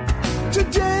plate.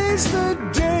 Today's the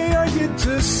day I get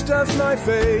to stuff my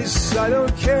face. I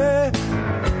don't care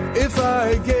if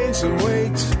I gain some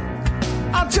weight.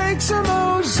 I'll take some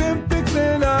Ozempic,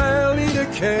 then I'll eat a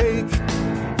cake.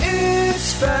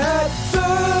 It's Fat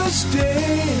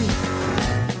Thursday.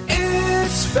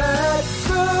 It's Fat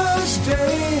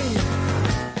Thursday.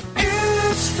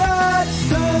 It's Fat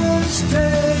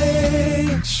Thursday.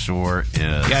 It sure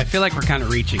is. Yeah, I feel like we're kind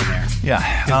of reaching there. Yeah.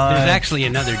 There's actually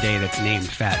another day that's named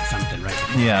Fat something, right?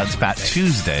 Yeah, it's Fat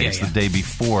Tuesday. It's the day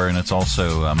before, and it's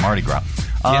also Mardi Gras.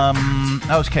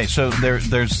 Okay, so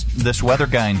there's this weather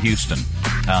guy in Houston.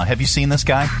 Have you seen this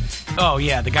guy? Oh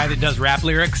yeah, the guy that does rap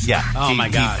lyrics. Yeah. Oh my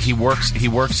gosh. He works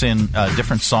in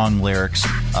different song lyrics,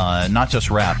 not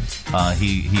just rap.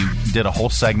 He did a whole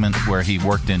segment where he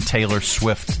worked in Taylor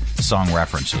Swift song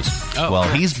references. Oh, well,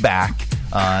 cool. he's back,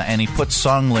 and he puts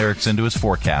song lyrics into his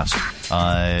forecast.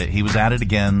 He was at it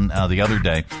again the other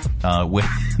day with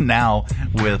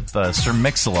Sir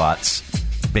Mix-a-Lot's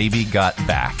 "Baby Got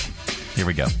Back." Here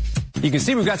we go. You can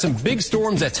see we've got some big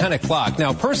storms at 10 o'clock.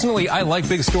 Now, personally, I like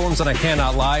big storms, and I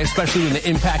cannot lie, especially when the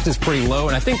impact is pretty low,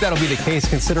 and I think that'll be the case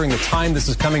considering the time this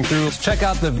is coming through. Let's check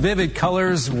out the vivid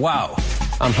colors. Wow.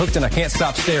 I'm hooked and I can't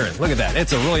stop staring. Look at that.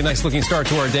 It's a really nice looking start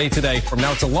to our day today.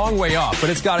 Now, it's a long way off, but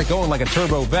it's got it going like a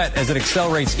turbo vet as it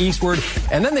accelerates eastward.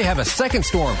 And then they have a second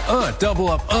storm. Double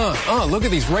up. Look at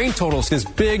these rain totals. This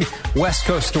big West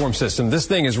Coast storm system. This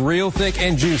thing is real thick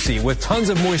and juicy with tons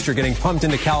of moisture getting pumped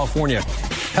into California.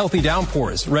 Healthy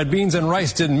downpours. Red beans and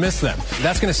rice didn't miss them.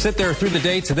 That's going to sit there through the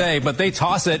day today, but they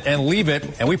toss it and leave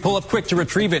it, and we pull up quick to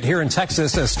retrieve it here in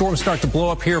Texas as storms start to blow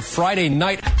up here Friday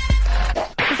night.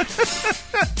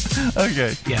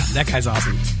 Okay. Yeah, that guy's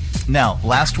awesome. Now,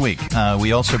 last week,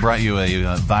 we also brought you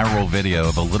a viral video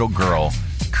of a little girl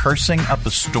cursing up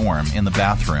a storm in the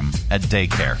bathroom at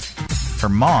daycare. Her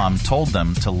mom told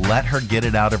them to let her get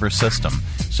it out of her system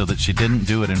so that she didn't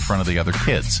do it in front of the other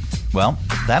kids. Well,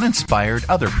 that inspired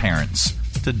other parents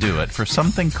to do it for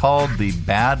something called the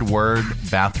Bad Word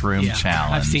Bathroom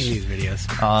Challenge. I've seen these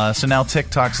videos. So now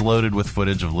TikTok's loaded with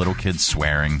footage of little kids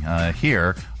swearing.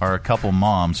 Here are a couple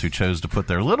moms who chose to put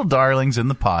their little darlings in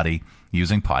the potty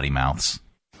using potty mouths.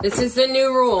 This is the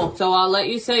new rule, so I'll let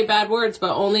you say bad words,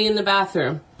 but only in the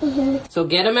bathroom. Mm-hmm. So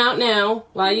get them out now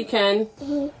while you can.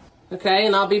 Mm-hmm. Okay,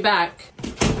 and I'll be back.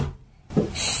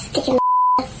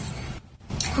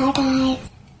 Hi, guys.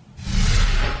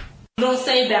 Don't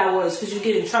say bad words because you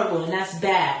get in trouble, and that's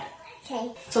bad.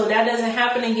 Okay. So that doesn't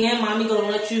happen again. Mommy gonna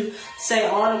let you say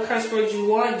all the curse words you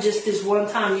want. Just this one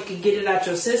time, you can get it out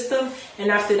your system,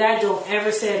 and after that, don't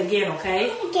ever say it again.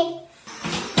 Okay? Okay.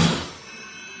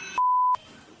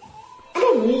 I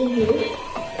don't need you.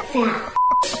 Fat.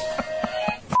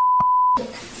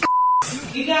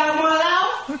 You got them all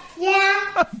out?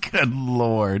 Yeah. Good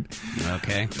Lord.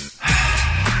 Okay.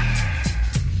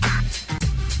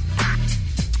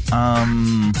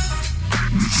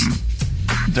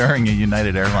 During a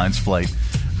United Airlines flight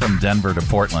from Denver to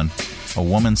Portland, a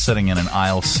woman sitting in an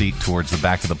aisle seat towards the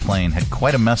back of the plane had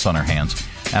quite a mess on her hands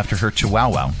after her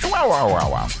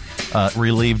chihuahua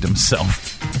relieved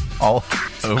himself all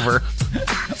over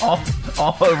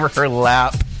her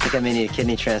lap. I think I may need a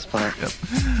kidney transplant. Yep.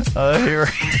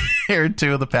 Here are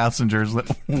two of the passengers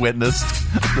that witnessed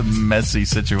the messy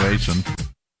situation.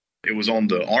 It was on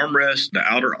the armrest, the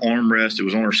outer armrest. It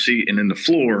was on her seat and then the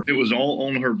floor. It was all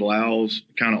on her blouse,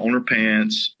 kind of on her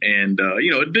pants. And,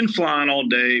 it'd been flying all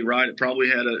day, right? It probably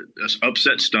had a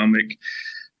upset stomach.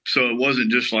 So it wasn't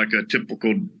just like a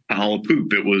typical pile of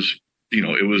poop. It was,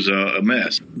 it was a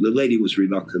mess. The lady was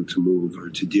reluctant to move or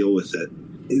to deal with it.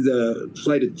 The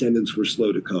flight attendants were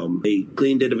slow to come. They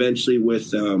cleaned it eventually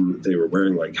with, they were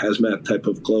wearing like hazmat type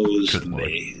of clothes. And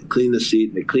they cleaned the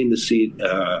seat. They cleaned the seat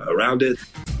around it.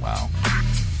 Wow.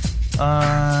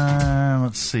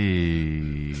 Let's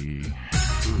see.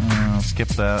 Skip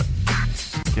that.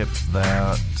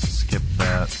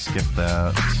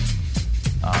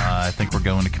 I think we're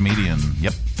going to comedian.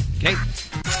 Yep. Okay.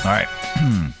 All right.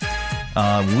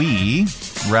 We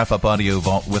wrap up Audio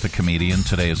Vault with a comedian.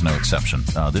 Today is no exception.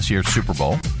 This year's Super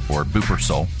Bowl, or Booper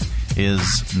Soul,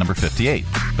 is number 58.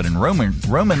 But in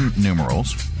Roman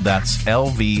numerals, that's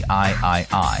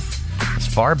LVIII. As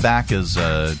far back as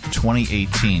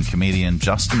 2018, comedian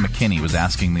Justin McKinney was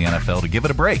asking the NFL to give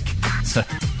it a break. So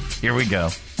here we go.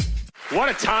 What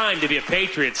a time to be a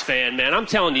Patriots fan, man. I'm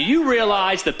telling you, you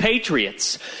realize the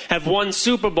Patriots have won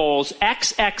Super Bowls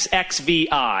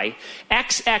XXXVI,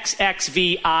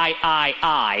 XXXVIII,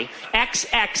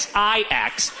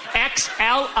 XXIX,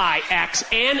 XLIX,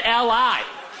 and LI.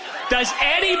 Does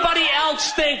anybody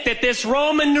else think that this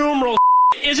Roman numeral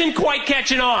isn't quite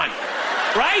catching on?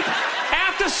 Right?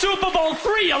 After Super Bowl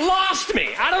III, you lost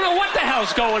me. I don't know what the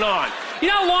hell's going on. You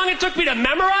know how long it took me to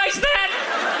memorize that?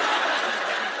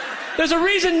 There's a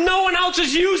reason no one else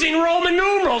is using Roman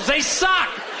numerals. They suck.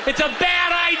 It's a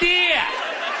bad idea.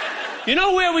 You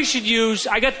know where we should use,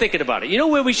 I got thinking about it. You know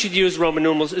where we should use Roman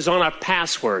numerals is on our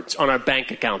passwords, on our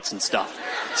bank accounts and stuff.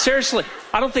 Seriously,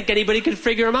 I don't think anybody could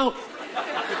figure them out.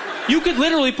 You could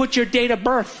literally put your date of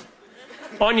birth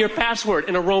on your password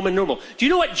in a Roman numeral. Do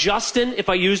you know what Justin, if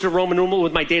I used a Roman numeral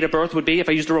with my date of birth, would be if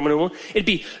I used a Roman numeral? It'd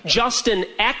be Justin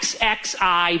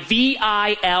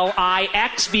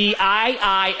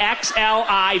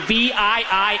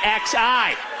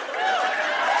XXIVILIXVIIXLIVIIXI.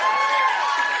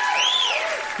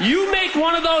 You make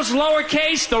one of those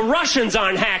lowercase, the Russians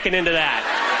aren't hacking into that.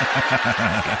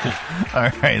 All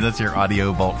right, that's your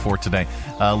Audio Vault for today.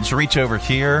 Let's reach over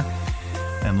here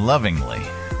and lovingly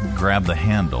grab the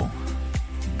handle.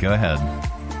 Go ahead.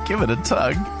 Give it a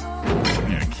tug.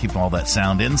 Keep all that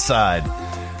sound inside.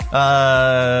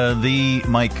 The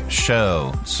Mike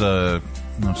Show. So,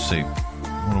 let's see.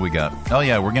 What do we got? Oh,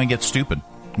 yeah, we're going to get stupid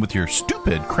with your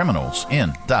stupid criminals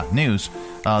in the news.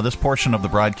 This portion of the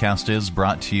broadcast is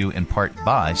brought to you in part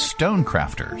by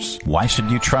Stonecrafters. Why should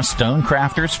you trust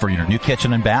Stonecrafters for your new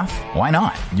kitchen and bath? Why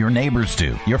not? Your neighbors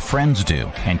do, your friends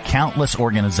do, and countless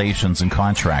organizations and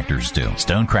contractors do.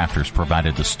 Stonecrafters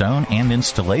provided the stone and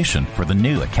installation for the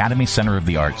new Academy Center of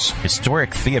the Arts,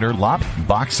 historic theater lobby,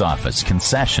 box office,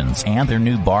 concessions, and their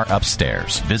new bar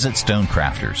upstairs. Visit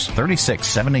Stonecrafters,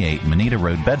 3678 Manita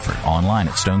Road, Bedford. Online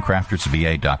at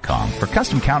stonecraftersva.com. For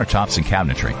custom countertops and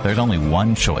cabinetry, there's only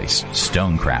one choice: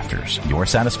 Stonecrafters. Your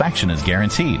satisfaction is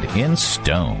guaranteed in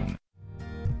stone.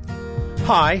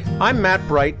 Hi, I'm Matt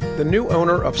Bright, the new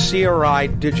owner of CRI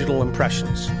Digital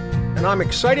Impressions, and I'm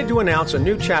excited to announce a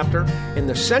new chapter in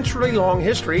the century-long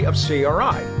history of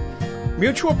CRI.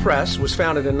 Mutual Press was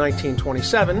founded in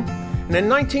 1927, and in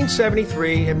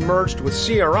 1973 it merged with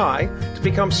CRI to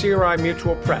become CRI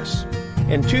Mutual Press.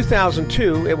 In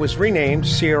 2002, it was renamed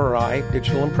CRI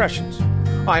Digital Impressions.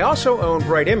 I also own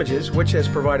Bright Images, which has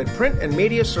provided print and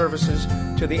media services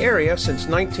to the area since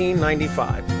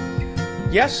 1995.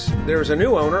 Yes, there is a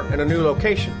new owner and a new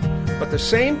location, but the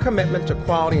same commitment to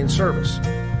quality and service.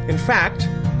 In fact,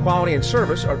 quality and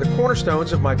service are the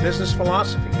cornerstones of my business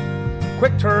philosophy.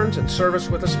 Quick turns and service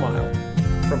with a smile.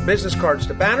 From business cards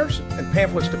to banners and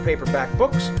pamphlets to paperback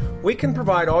books, we can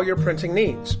provide all your printing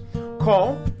needs.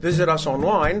 Call, visit us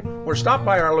online, or stop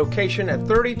by our location at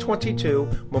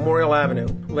 3022 Memorial Avenue,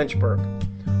 Lynchburg.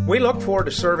 We look forward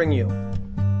to serving you.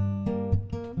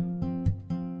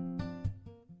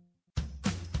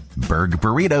 Berg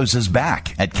Burritos is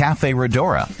back at Cafe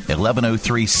Redora,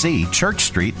 1103C Church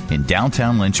Street in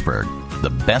downtown Lynchburg. The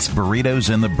best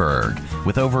burritos in the Berg,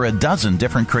 with over a dozen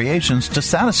different creations to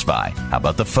satisfy. How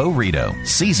about the faux burrito,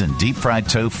 seasoned deep-fried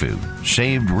tofu,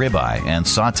 shaved ribeye, and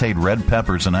sautéed red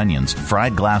peppers and onions,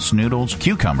 fried glass noodles,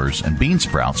 cucumbers, and bean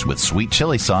sprouts with sweet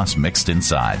chili sauce mixed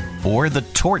inside. Or the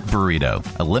Tort Burrito,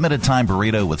 a limited-time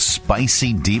burrito with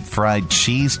spicy deep-fried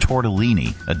cheese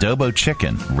tortellini, adobo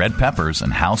chicken, red peppers,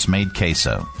 and house-made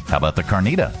queso. How about the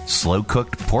carnita?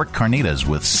 Slow-cooked pork carnitas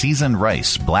with seasoned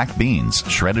rice, black beans,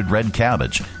 shredded red cabbage,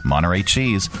 Monterey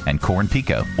cheese, and corn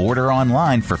pico. Order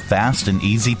online for fast and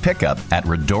easy pickup at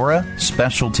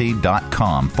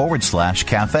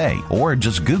redoraspecialty.com/cafe or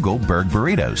just Google Berg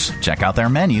Burritos. Check out their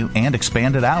menu and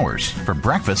expanded hours for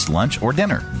breakfast, lunch, or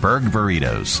dinner. Berg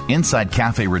Burritos, inside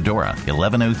Cafe Redora,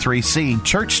 1103C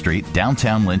Church Street,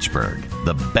 downtown Lynchburg.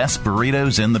 The best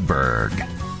burritos in the Berg.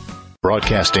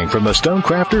 Broadcasting from the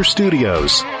Stonecrafters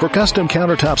Studios. For custom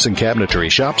countertops and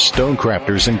cabinetry, shop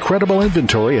Stonecrafters' incredible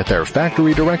inventory at their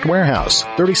Factory Direct Warehouse,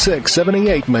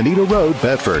 3678 Manita Road,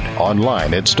 Bedford.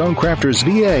 Online at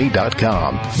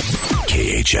stonecraftersva.com.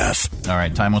 KHF. All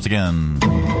right, time once again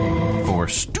for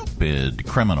stupid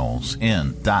criminals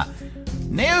in the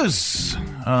news.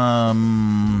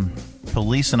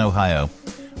 Police in Ohio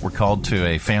were called to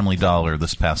a Family Dollar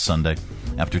this past Sunday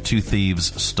after two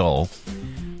thieves stole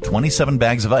 27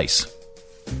 bags of ice.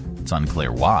 It's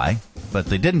unclear why, but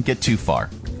they didn't get too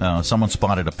far. Someone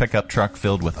spotted a pickup truck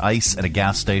filled with ice at a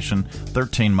gas station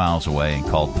 13 miles away and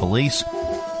called police.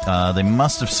 They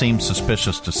must have seemed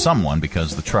suspicious to someone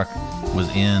because the truck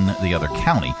was in the other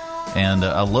county, and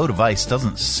a load of ice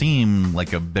doesn't seem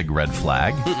like a big red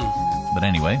flag. But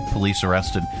anyway, police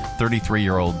arrested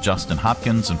 33-year-old Justin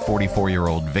Hopkins and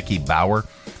 44-year-old Vicky Bauer,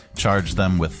 charged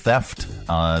them with theft.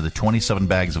 The 27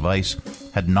 bags of ice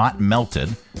had not melted,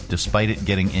 despite it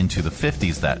getting into the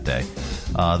 50s that day.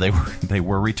 They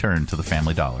were returned to the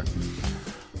Family Dollar.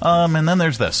 And then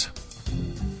there's this.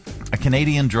 A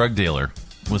Canadian drug dealer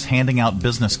was handing out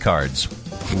business cards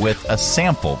with a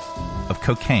sample of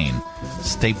cocaine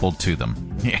stapled to them.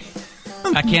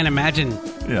 I can't imagine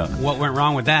what went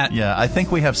wrong with that. Yeah, I think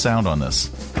we have sound on this.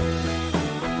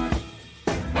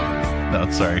 No,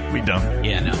 sorry, we don't.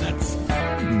 Yeah, no, that's...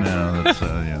 No, that's,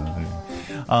 yeah.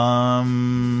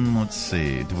 Let's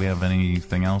see. Do we have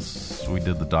anything else? We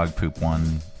did the dog poop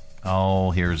one.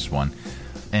 Oh, here's one.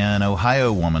 An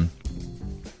Ohio woman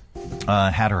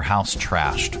had her house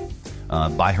trashed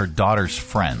by her daughter's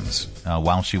friends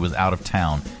while she was out of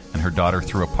town, and her daughter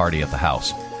threw a party at the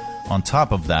house. On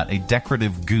top of that, a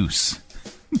decorative goose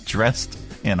dressed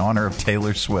in honor of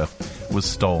Taylor Swift was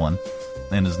stolen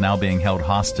and is now being held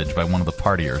hostage by one of the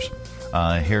partiers.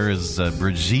 Here is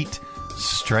Brigitte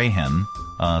Strahan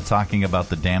talking about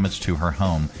the damage to her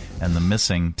home and the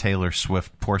missing Taylor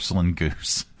Swift porcelain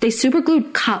goose. They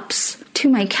superglued cups to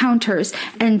my counters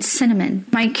and cinnamon.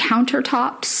 My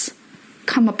countertops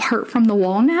come apart from the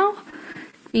wall now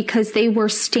because they were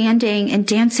standing and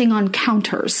dancing on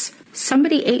counters.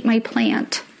 Somebody ate my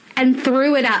plant and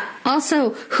threw it up.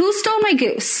 Also, who stole my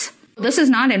goose? This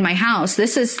is not in my house.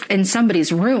 This is in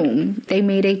somebody's room. They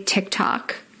made a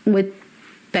TikTok with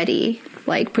Betty,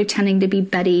 like pretending to be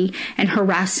Betty and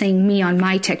harassing me on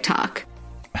my TikTok.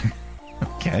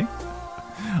 Okay.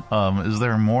 Is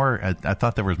there more? I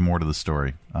thought there was more to the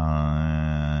story.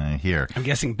 Here. I'm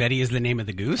guessing Betty is the name of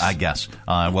the goose? I guess.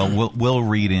 Well, we'll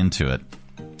read into it.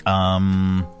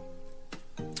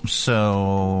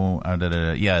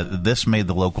 This made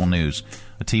the local news.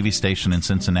 A TV station in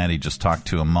Cincinnati just talked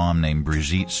to a mom named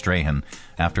Brigitte Strahan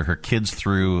after her kids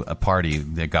threw a party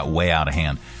that got way out of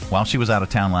hand. While she was out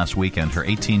of town last weekend, her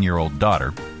 18-year-old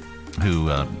daughter, who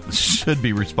should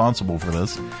be responsible for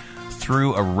this,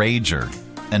 threw a rager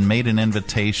and made an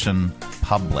invitation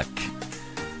public.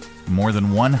 More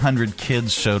than 100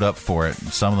 kids showed up for it.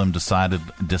 Some of them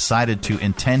decided to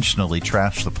intentionally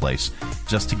trash the place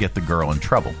just to get the girl in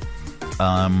trouble.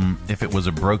 If it was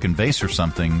a broken vase or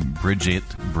something, Bridget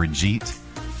wouldn't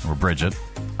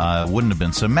have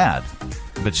been so mad.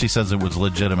 But she says it was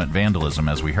legitimate vandalism,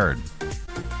 as we heard.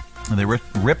 They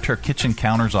ripped her kitchen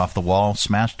counters off the wall,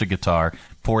 smashed a guitar,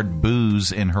 poured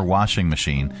booze in her washing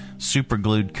machine,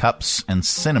 superglued cups and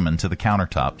cinnamon to the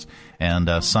countertops,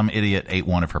 and some idiot ate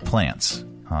one of her plants.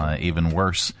 Even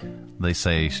worse,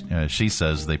 she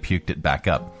says they puked it back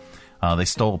up. They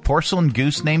stole a porcelain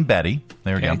goose named Betty,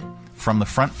 there we go, from the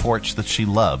front porch that she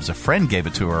loves. A friend gave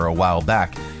it to her a while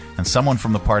back, and someone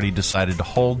from the party decided to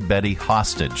hold Betty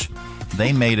hostage.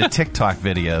 They made a TikTok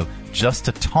video just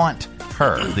to taunt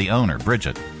her, the owner,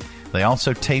 Bridget. They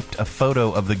also taped a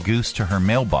photo of the goose to her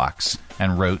mailbox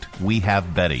and wrote, "We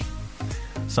have Betty."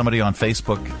 Somebody on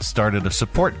Facebook started a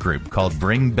support group called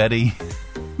Bring Betty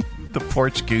the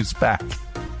Porch Goose Back.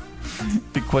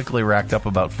 It quickly racked up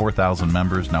about 4,000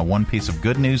 members. Now one piece of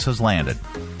good news has landed.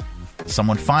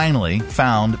 Someone finally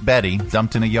found Betty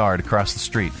dumped in a yard across the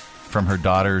street from her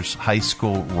daughter's high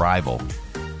school rival.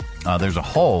 There's a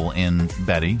hole in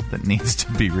Betty that needs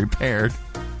to be repaired.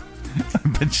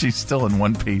 But she's still in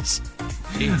one piece.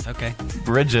 Jeez, okay.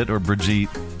 Bridget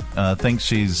thinks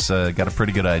she's got a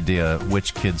pretty good idea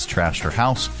which kids trashed her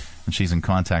house, and she's in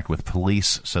contact with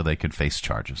police so they could face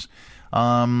charges.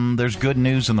 There's good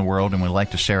news in the world, and we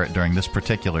like to share it during this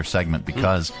particular segment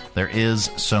because there is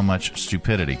so much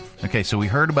stupidity. Okay, so we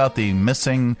heard about the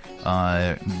missing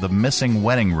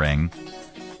wedding ring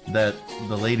that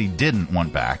the lady didn't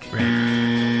want back.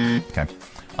 Right. Okay.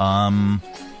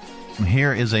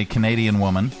 Here is a Canadian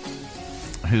woman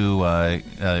who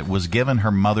was given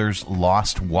her mother's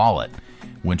lost wallet,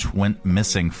 which went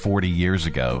missing 40 years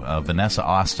ago. Vanessa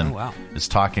Austin is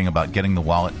talking about getting the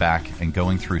wallet back and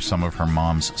going through some of her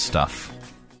mom's stuff.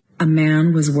 A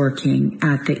man was working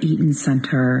at the Eaton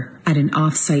Center at an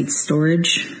off-site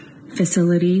storage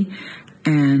facility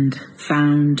and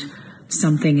found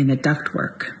something in the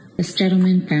ductwork. This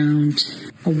gentleman found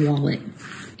a wallet,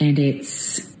 and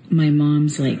it's my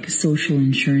mom's social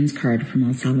insurance card from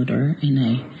El Salvador, and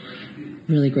a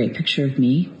really great picture of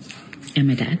me and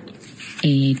my dad,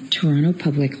 a Toronto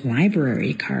Public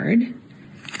Library card,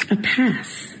 a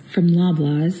pass from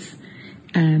Loblaws,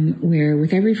 where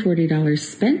with every $40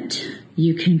 spent,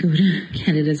 you can go to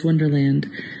Canada's Wonderland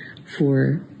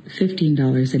for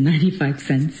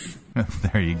 $15.95.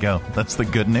 There you go. That's the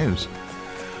good news.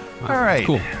 All right.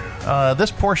 Cool.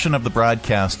 This portion of the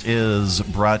broadcast is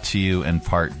brought to you in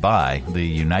part by the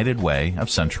United Way of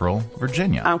Central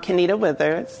Virginia. I'm Kenita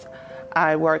Withers.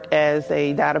 I work as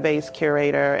a database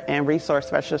curator and resource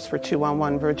specialist for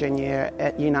 211 Virginia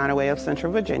at United Way of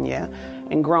Central Virginia.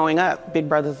 And growing up, Big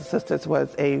Brothers and Sisters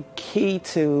was a key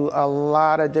to a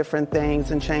lot of different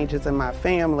things and changes in my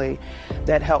family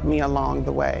that helped me along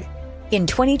the way. In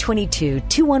 2022,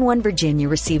 211 Virginia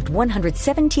received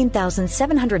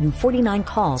 117,749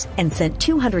 calls and sent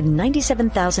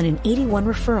 297,081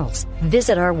 referrals.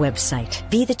 Visit our website,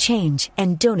 Be the Change,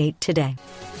 and donate today.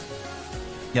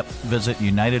 Yep, visit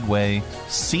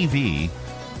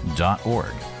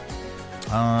UnitedWayCV.org.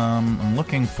 I'm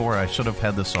looking for, I should have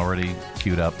had this already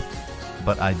queued up,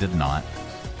 but I did not.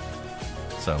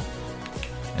 So,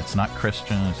 it's not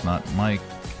Christian, it's not Mike,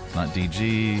 it's not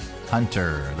DG,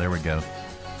 Hunter, there we go.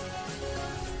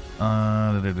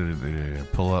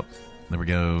 Pull up, there we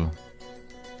go.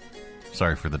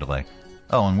 Sorry for the delay.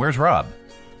 Oh, and where's Rob?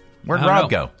 Where'd Rob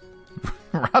go?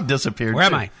 Rob disappeared. Where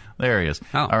too. am I? There he is.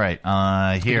 Oh. All right,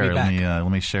 here, let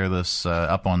me share this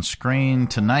up on screen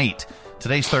tonight.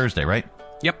 Today's Thursday, right?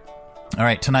 Yep. All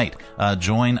right, tonight,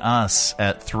 join us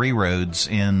at Three Roads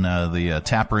in the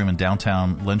tap room in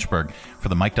downtown Lynchburg for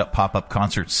the Mic'd Up Pop-Up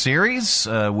Concert Series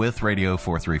with Radio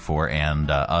 434 and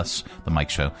us, The Mike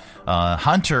Show.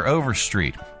 Hunter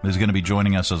Overstreet is going to be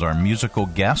joining us as our musical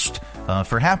guest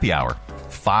for Happy Hour,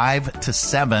 5 to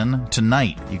 7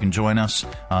 tonight. You can join us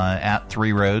at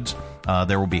Three Roads.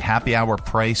 There will be happy hour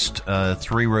priced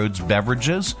Three Roads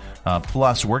beverages.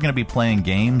 Plus, we're going to be playing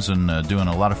games and doing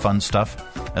a lot of fun stuff,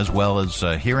 as well as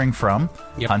hearing from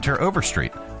Hunter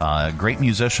Overstreet, great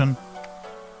musician,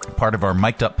 part of our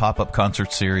Mic'd Up Pop-Up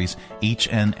Concert Series each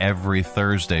and every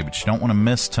Thursday. But you don't want to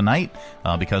miss tonight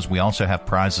because we also have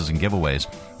prizes and giveaways.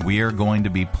 We are going to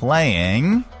be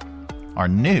playing our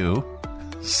new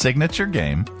signature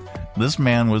game. This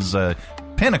man was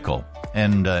pinnacle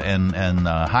and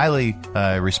highly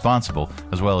responsible,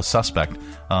 as well as suspect,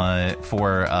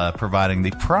 for providing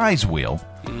the prize wheel.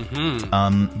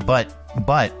 Mm-hmm. But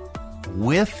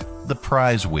with the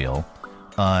prize wheel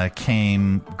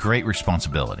came great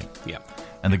responsibility. Yep.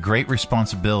 And the great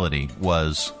responsibility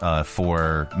was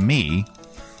for me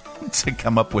to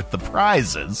come up with the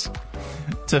prizes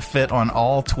to fit on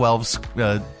all 12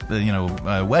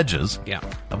 wedges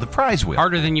of the prize wheel.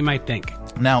 Harder than you might think.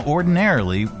 Now,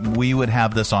 ordinarily, we would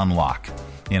have this on lock,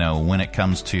 when it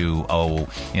comes to,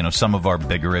 some of our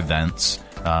bigger events,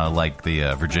 like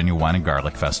the Virginia Wine and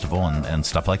Garlic Festival and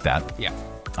stuff like that. Yeah.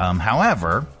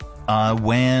 However,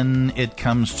 when it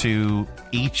comes to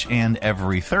each and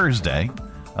every Thursday,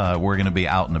 we're going to be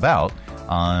out and about,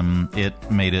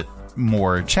 it made it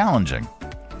more challenging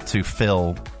to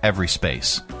fill every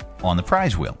space on the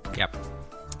prize wheel. Yep.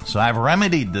 So I've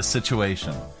remedied this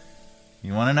situation.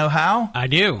 You want to know how? I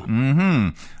do. Mm-hmm.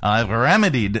 I've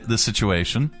remedied the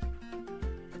situation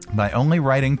by only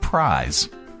writing prize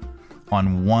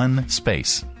on one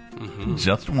space. Mm-hmm.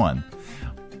 Just one.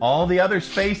 All the other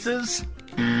spaces?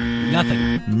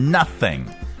 Nothing.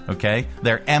 Okay?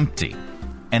 They're empty.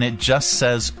 And it just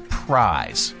says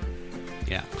prize.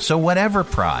 Yeah. So whatever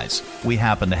prize we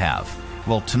happen to have.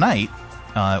 Well, tonight,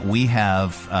 we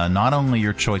have not only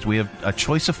your choice, we have a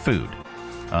choice of food.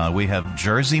 We have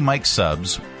Jersey Mike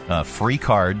subs, free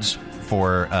cards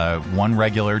for one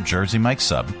regular Jersey Mike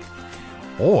sub.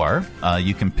 Or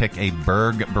you can pick a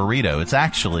Berg burrito. It's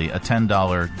actually a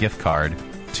 $10 gift card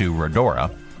to Redora,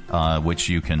 which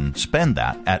you can spend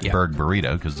that at Berg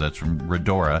Burrito, because that's from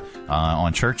Redora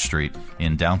on Church Street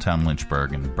in downtown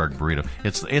Lynchburg, and Berg Burrito.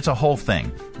 It's a whole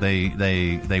thing.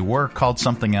 They were called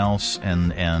something else,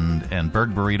 and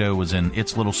Berg Burrito was in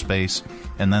its little space,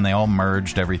 and then they all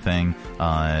merged everything.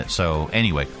 So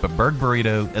anyway, but Berg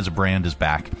Burrito as a brand is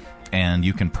back, and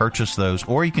you can purchase those,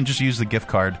 or you can just use the gift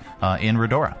card in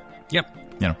Redora. Yep.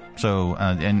 So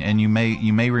and you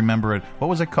may remember it. What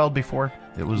was it called before?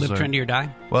 It was Live Trendy or Die?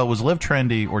 Well, it was Live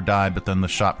Trendy or Die, but then the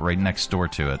shop right next door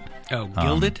to it. Oh,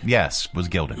 Gilded? Yes, was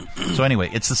Gilded. So anyway,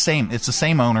 it's the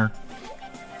same owner,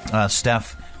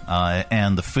 Steph,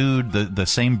 and the food, the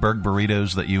same Berg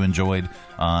burritos that you enjoyed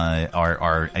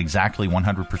are exactly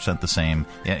 100% the same.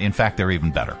 In fact, they're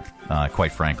even better,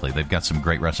 quite frankly. They've got some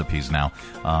great recipes now.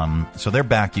 So they're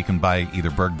back. You can buy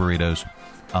either Berg burritos,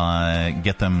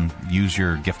 get them, use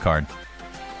your gift card.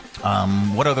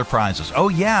 What other prizes? Oh,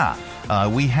 yeah.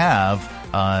 We have,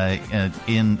 I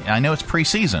know it's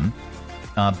preseason,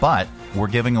 but we're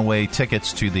giving away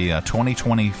tickets to the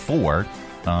 2024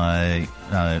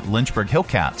 Lynchburg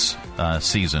Hillcats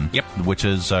season, which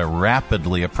is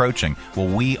rapidly approaching. Well,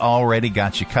 we already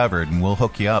got you covered, and we'll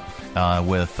hook you up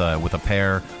with a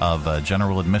pair of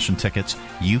general admission tickets.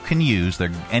 You can use,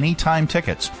 they're anytime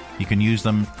tickets. You can use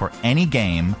them for any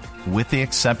game with the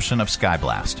exception of Sky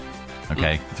Blast.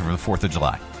 Okay, through the 4th of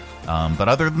July. But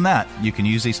other than that, you can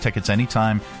use these tickets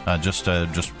anytime. Just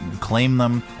claim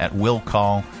them at will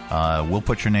call. We'll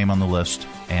put your name on the list,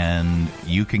 and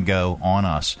you can go on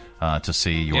us to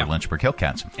see your Lynchburg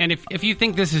Hillcats. And if you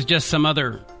think this is just some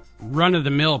other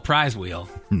run-of-the-mill prize wheel,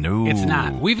 no, it's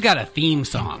not. We've got a theme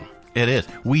song. It is.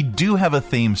 We do have a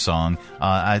theme song.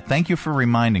 I thank you for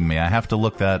reminding me. I have to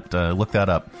look that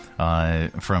up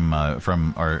from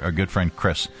our good friend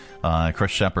Chris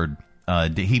Shepard.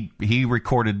 He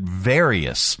recorded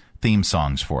various theme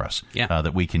songs for us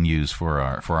that we can use for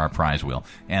our prize wheel,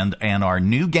 and our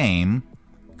new game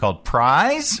called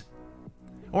Prize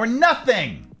or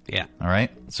Nothing. Yeah. All right.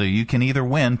 So you can either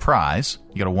win prize.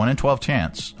 You got a 1 in 12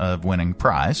 chance of winning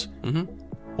prize,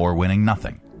 or winning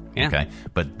nothing. Yeah. Okay.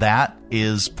 But that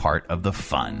is part of the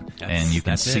fun, and you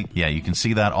can see you can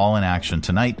see that all in action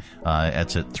tonight.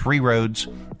 It's at 3 Roads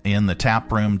in the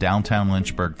Tap Room, downtown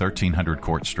Lynchburg, 1300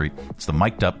 Court Street. It's the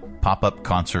Mic'd Up Pop-Up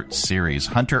Concert Series.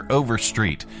 Hunter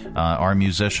Overstreet, our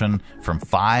musician, from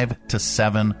 5 to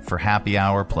 7 for happy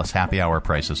hour, plus happy hour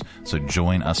prices. So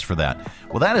join us for that.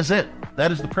 Well, that is it.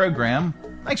 That is the program.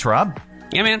 Thanks, Rob.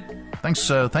 Yeah, man.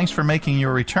 Thanks for making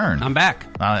your return. I'm back.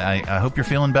 I hope you're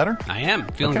feeling better. I am.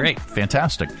 Feeling great.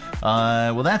 Fantastic.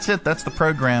 Well, that's it. That's the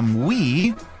program.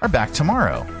 We are back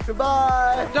tomorrow.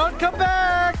 Goodbye. Don't come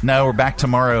back. No, we're back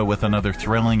tomorrow with another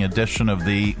thrilling edition of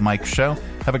The Mike Show.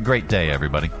 Have a great day,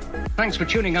 everybody. Thanks for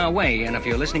tuning our way, and if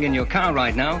you're listening in your car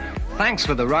right now, thanks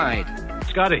for the ride.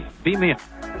 Scotty, beat me up.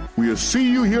 We'll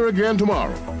see you here again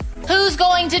tomorrow. Who's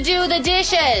going to do the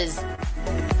dishes?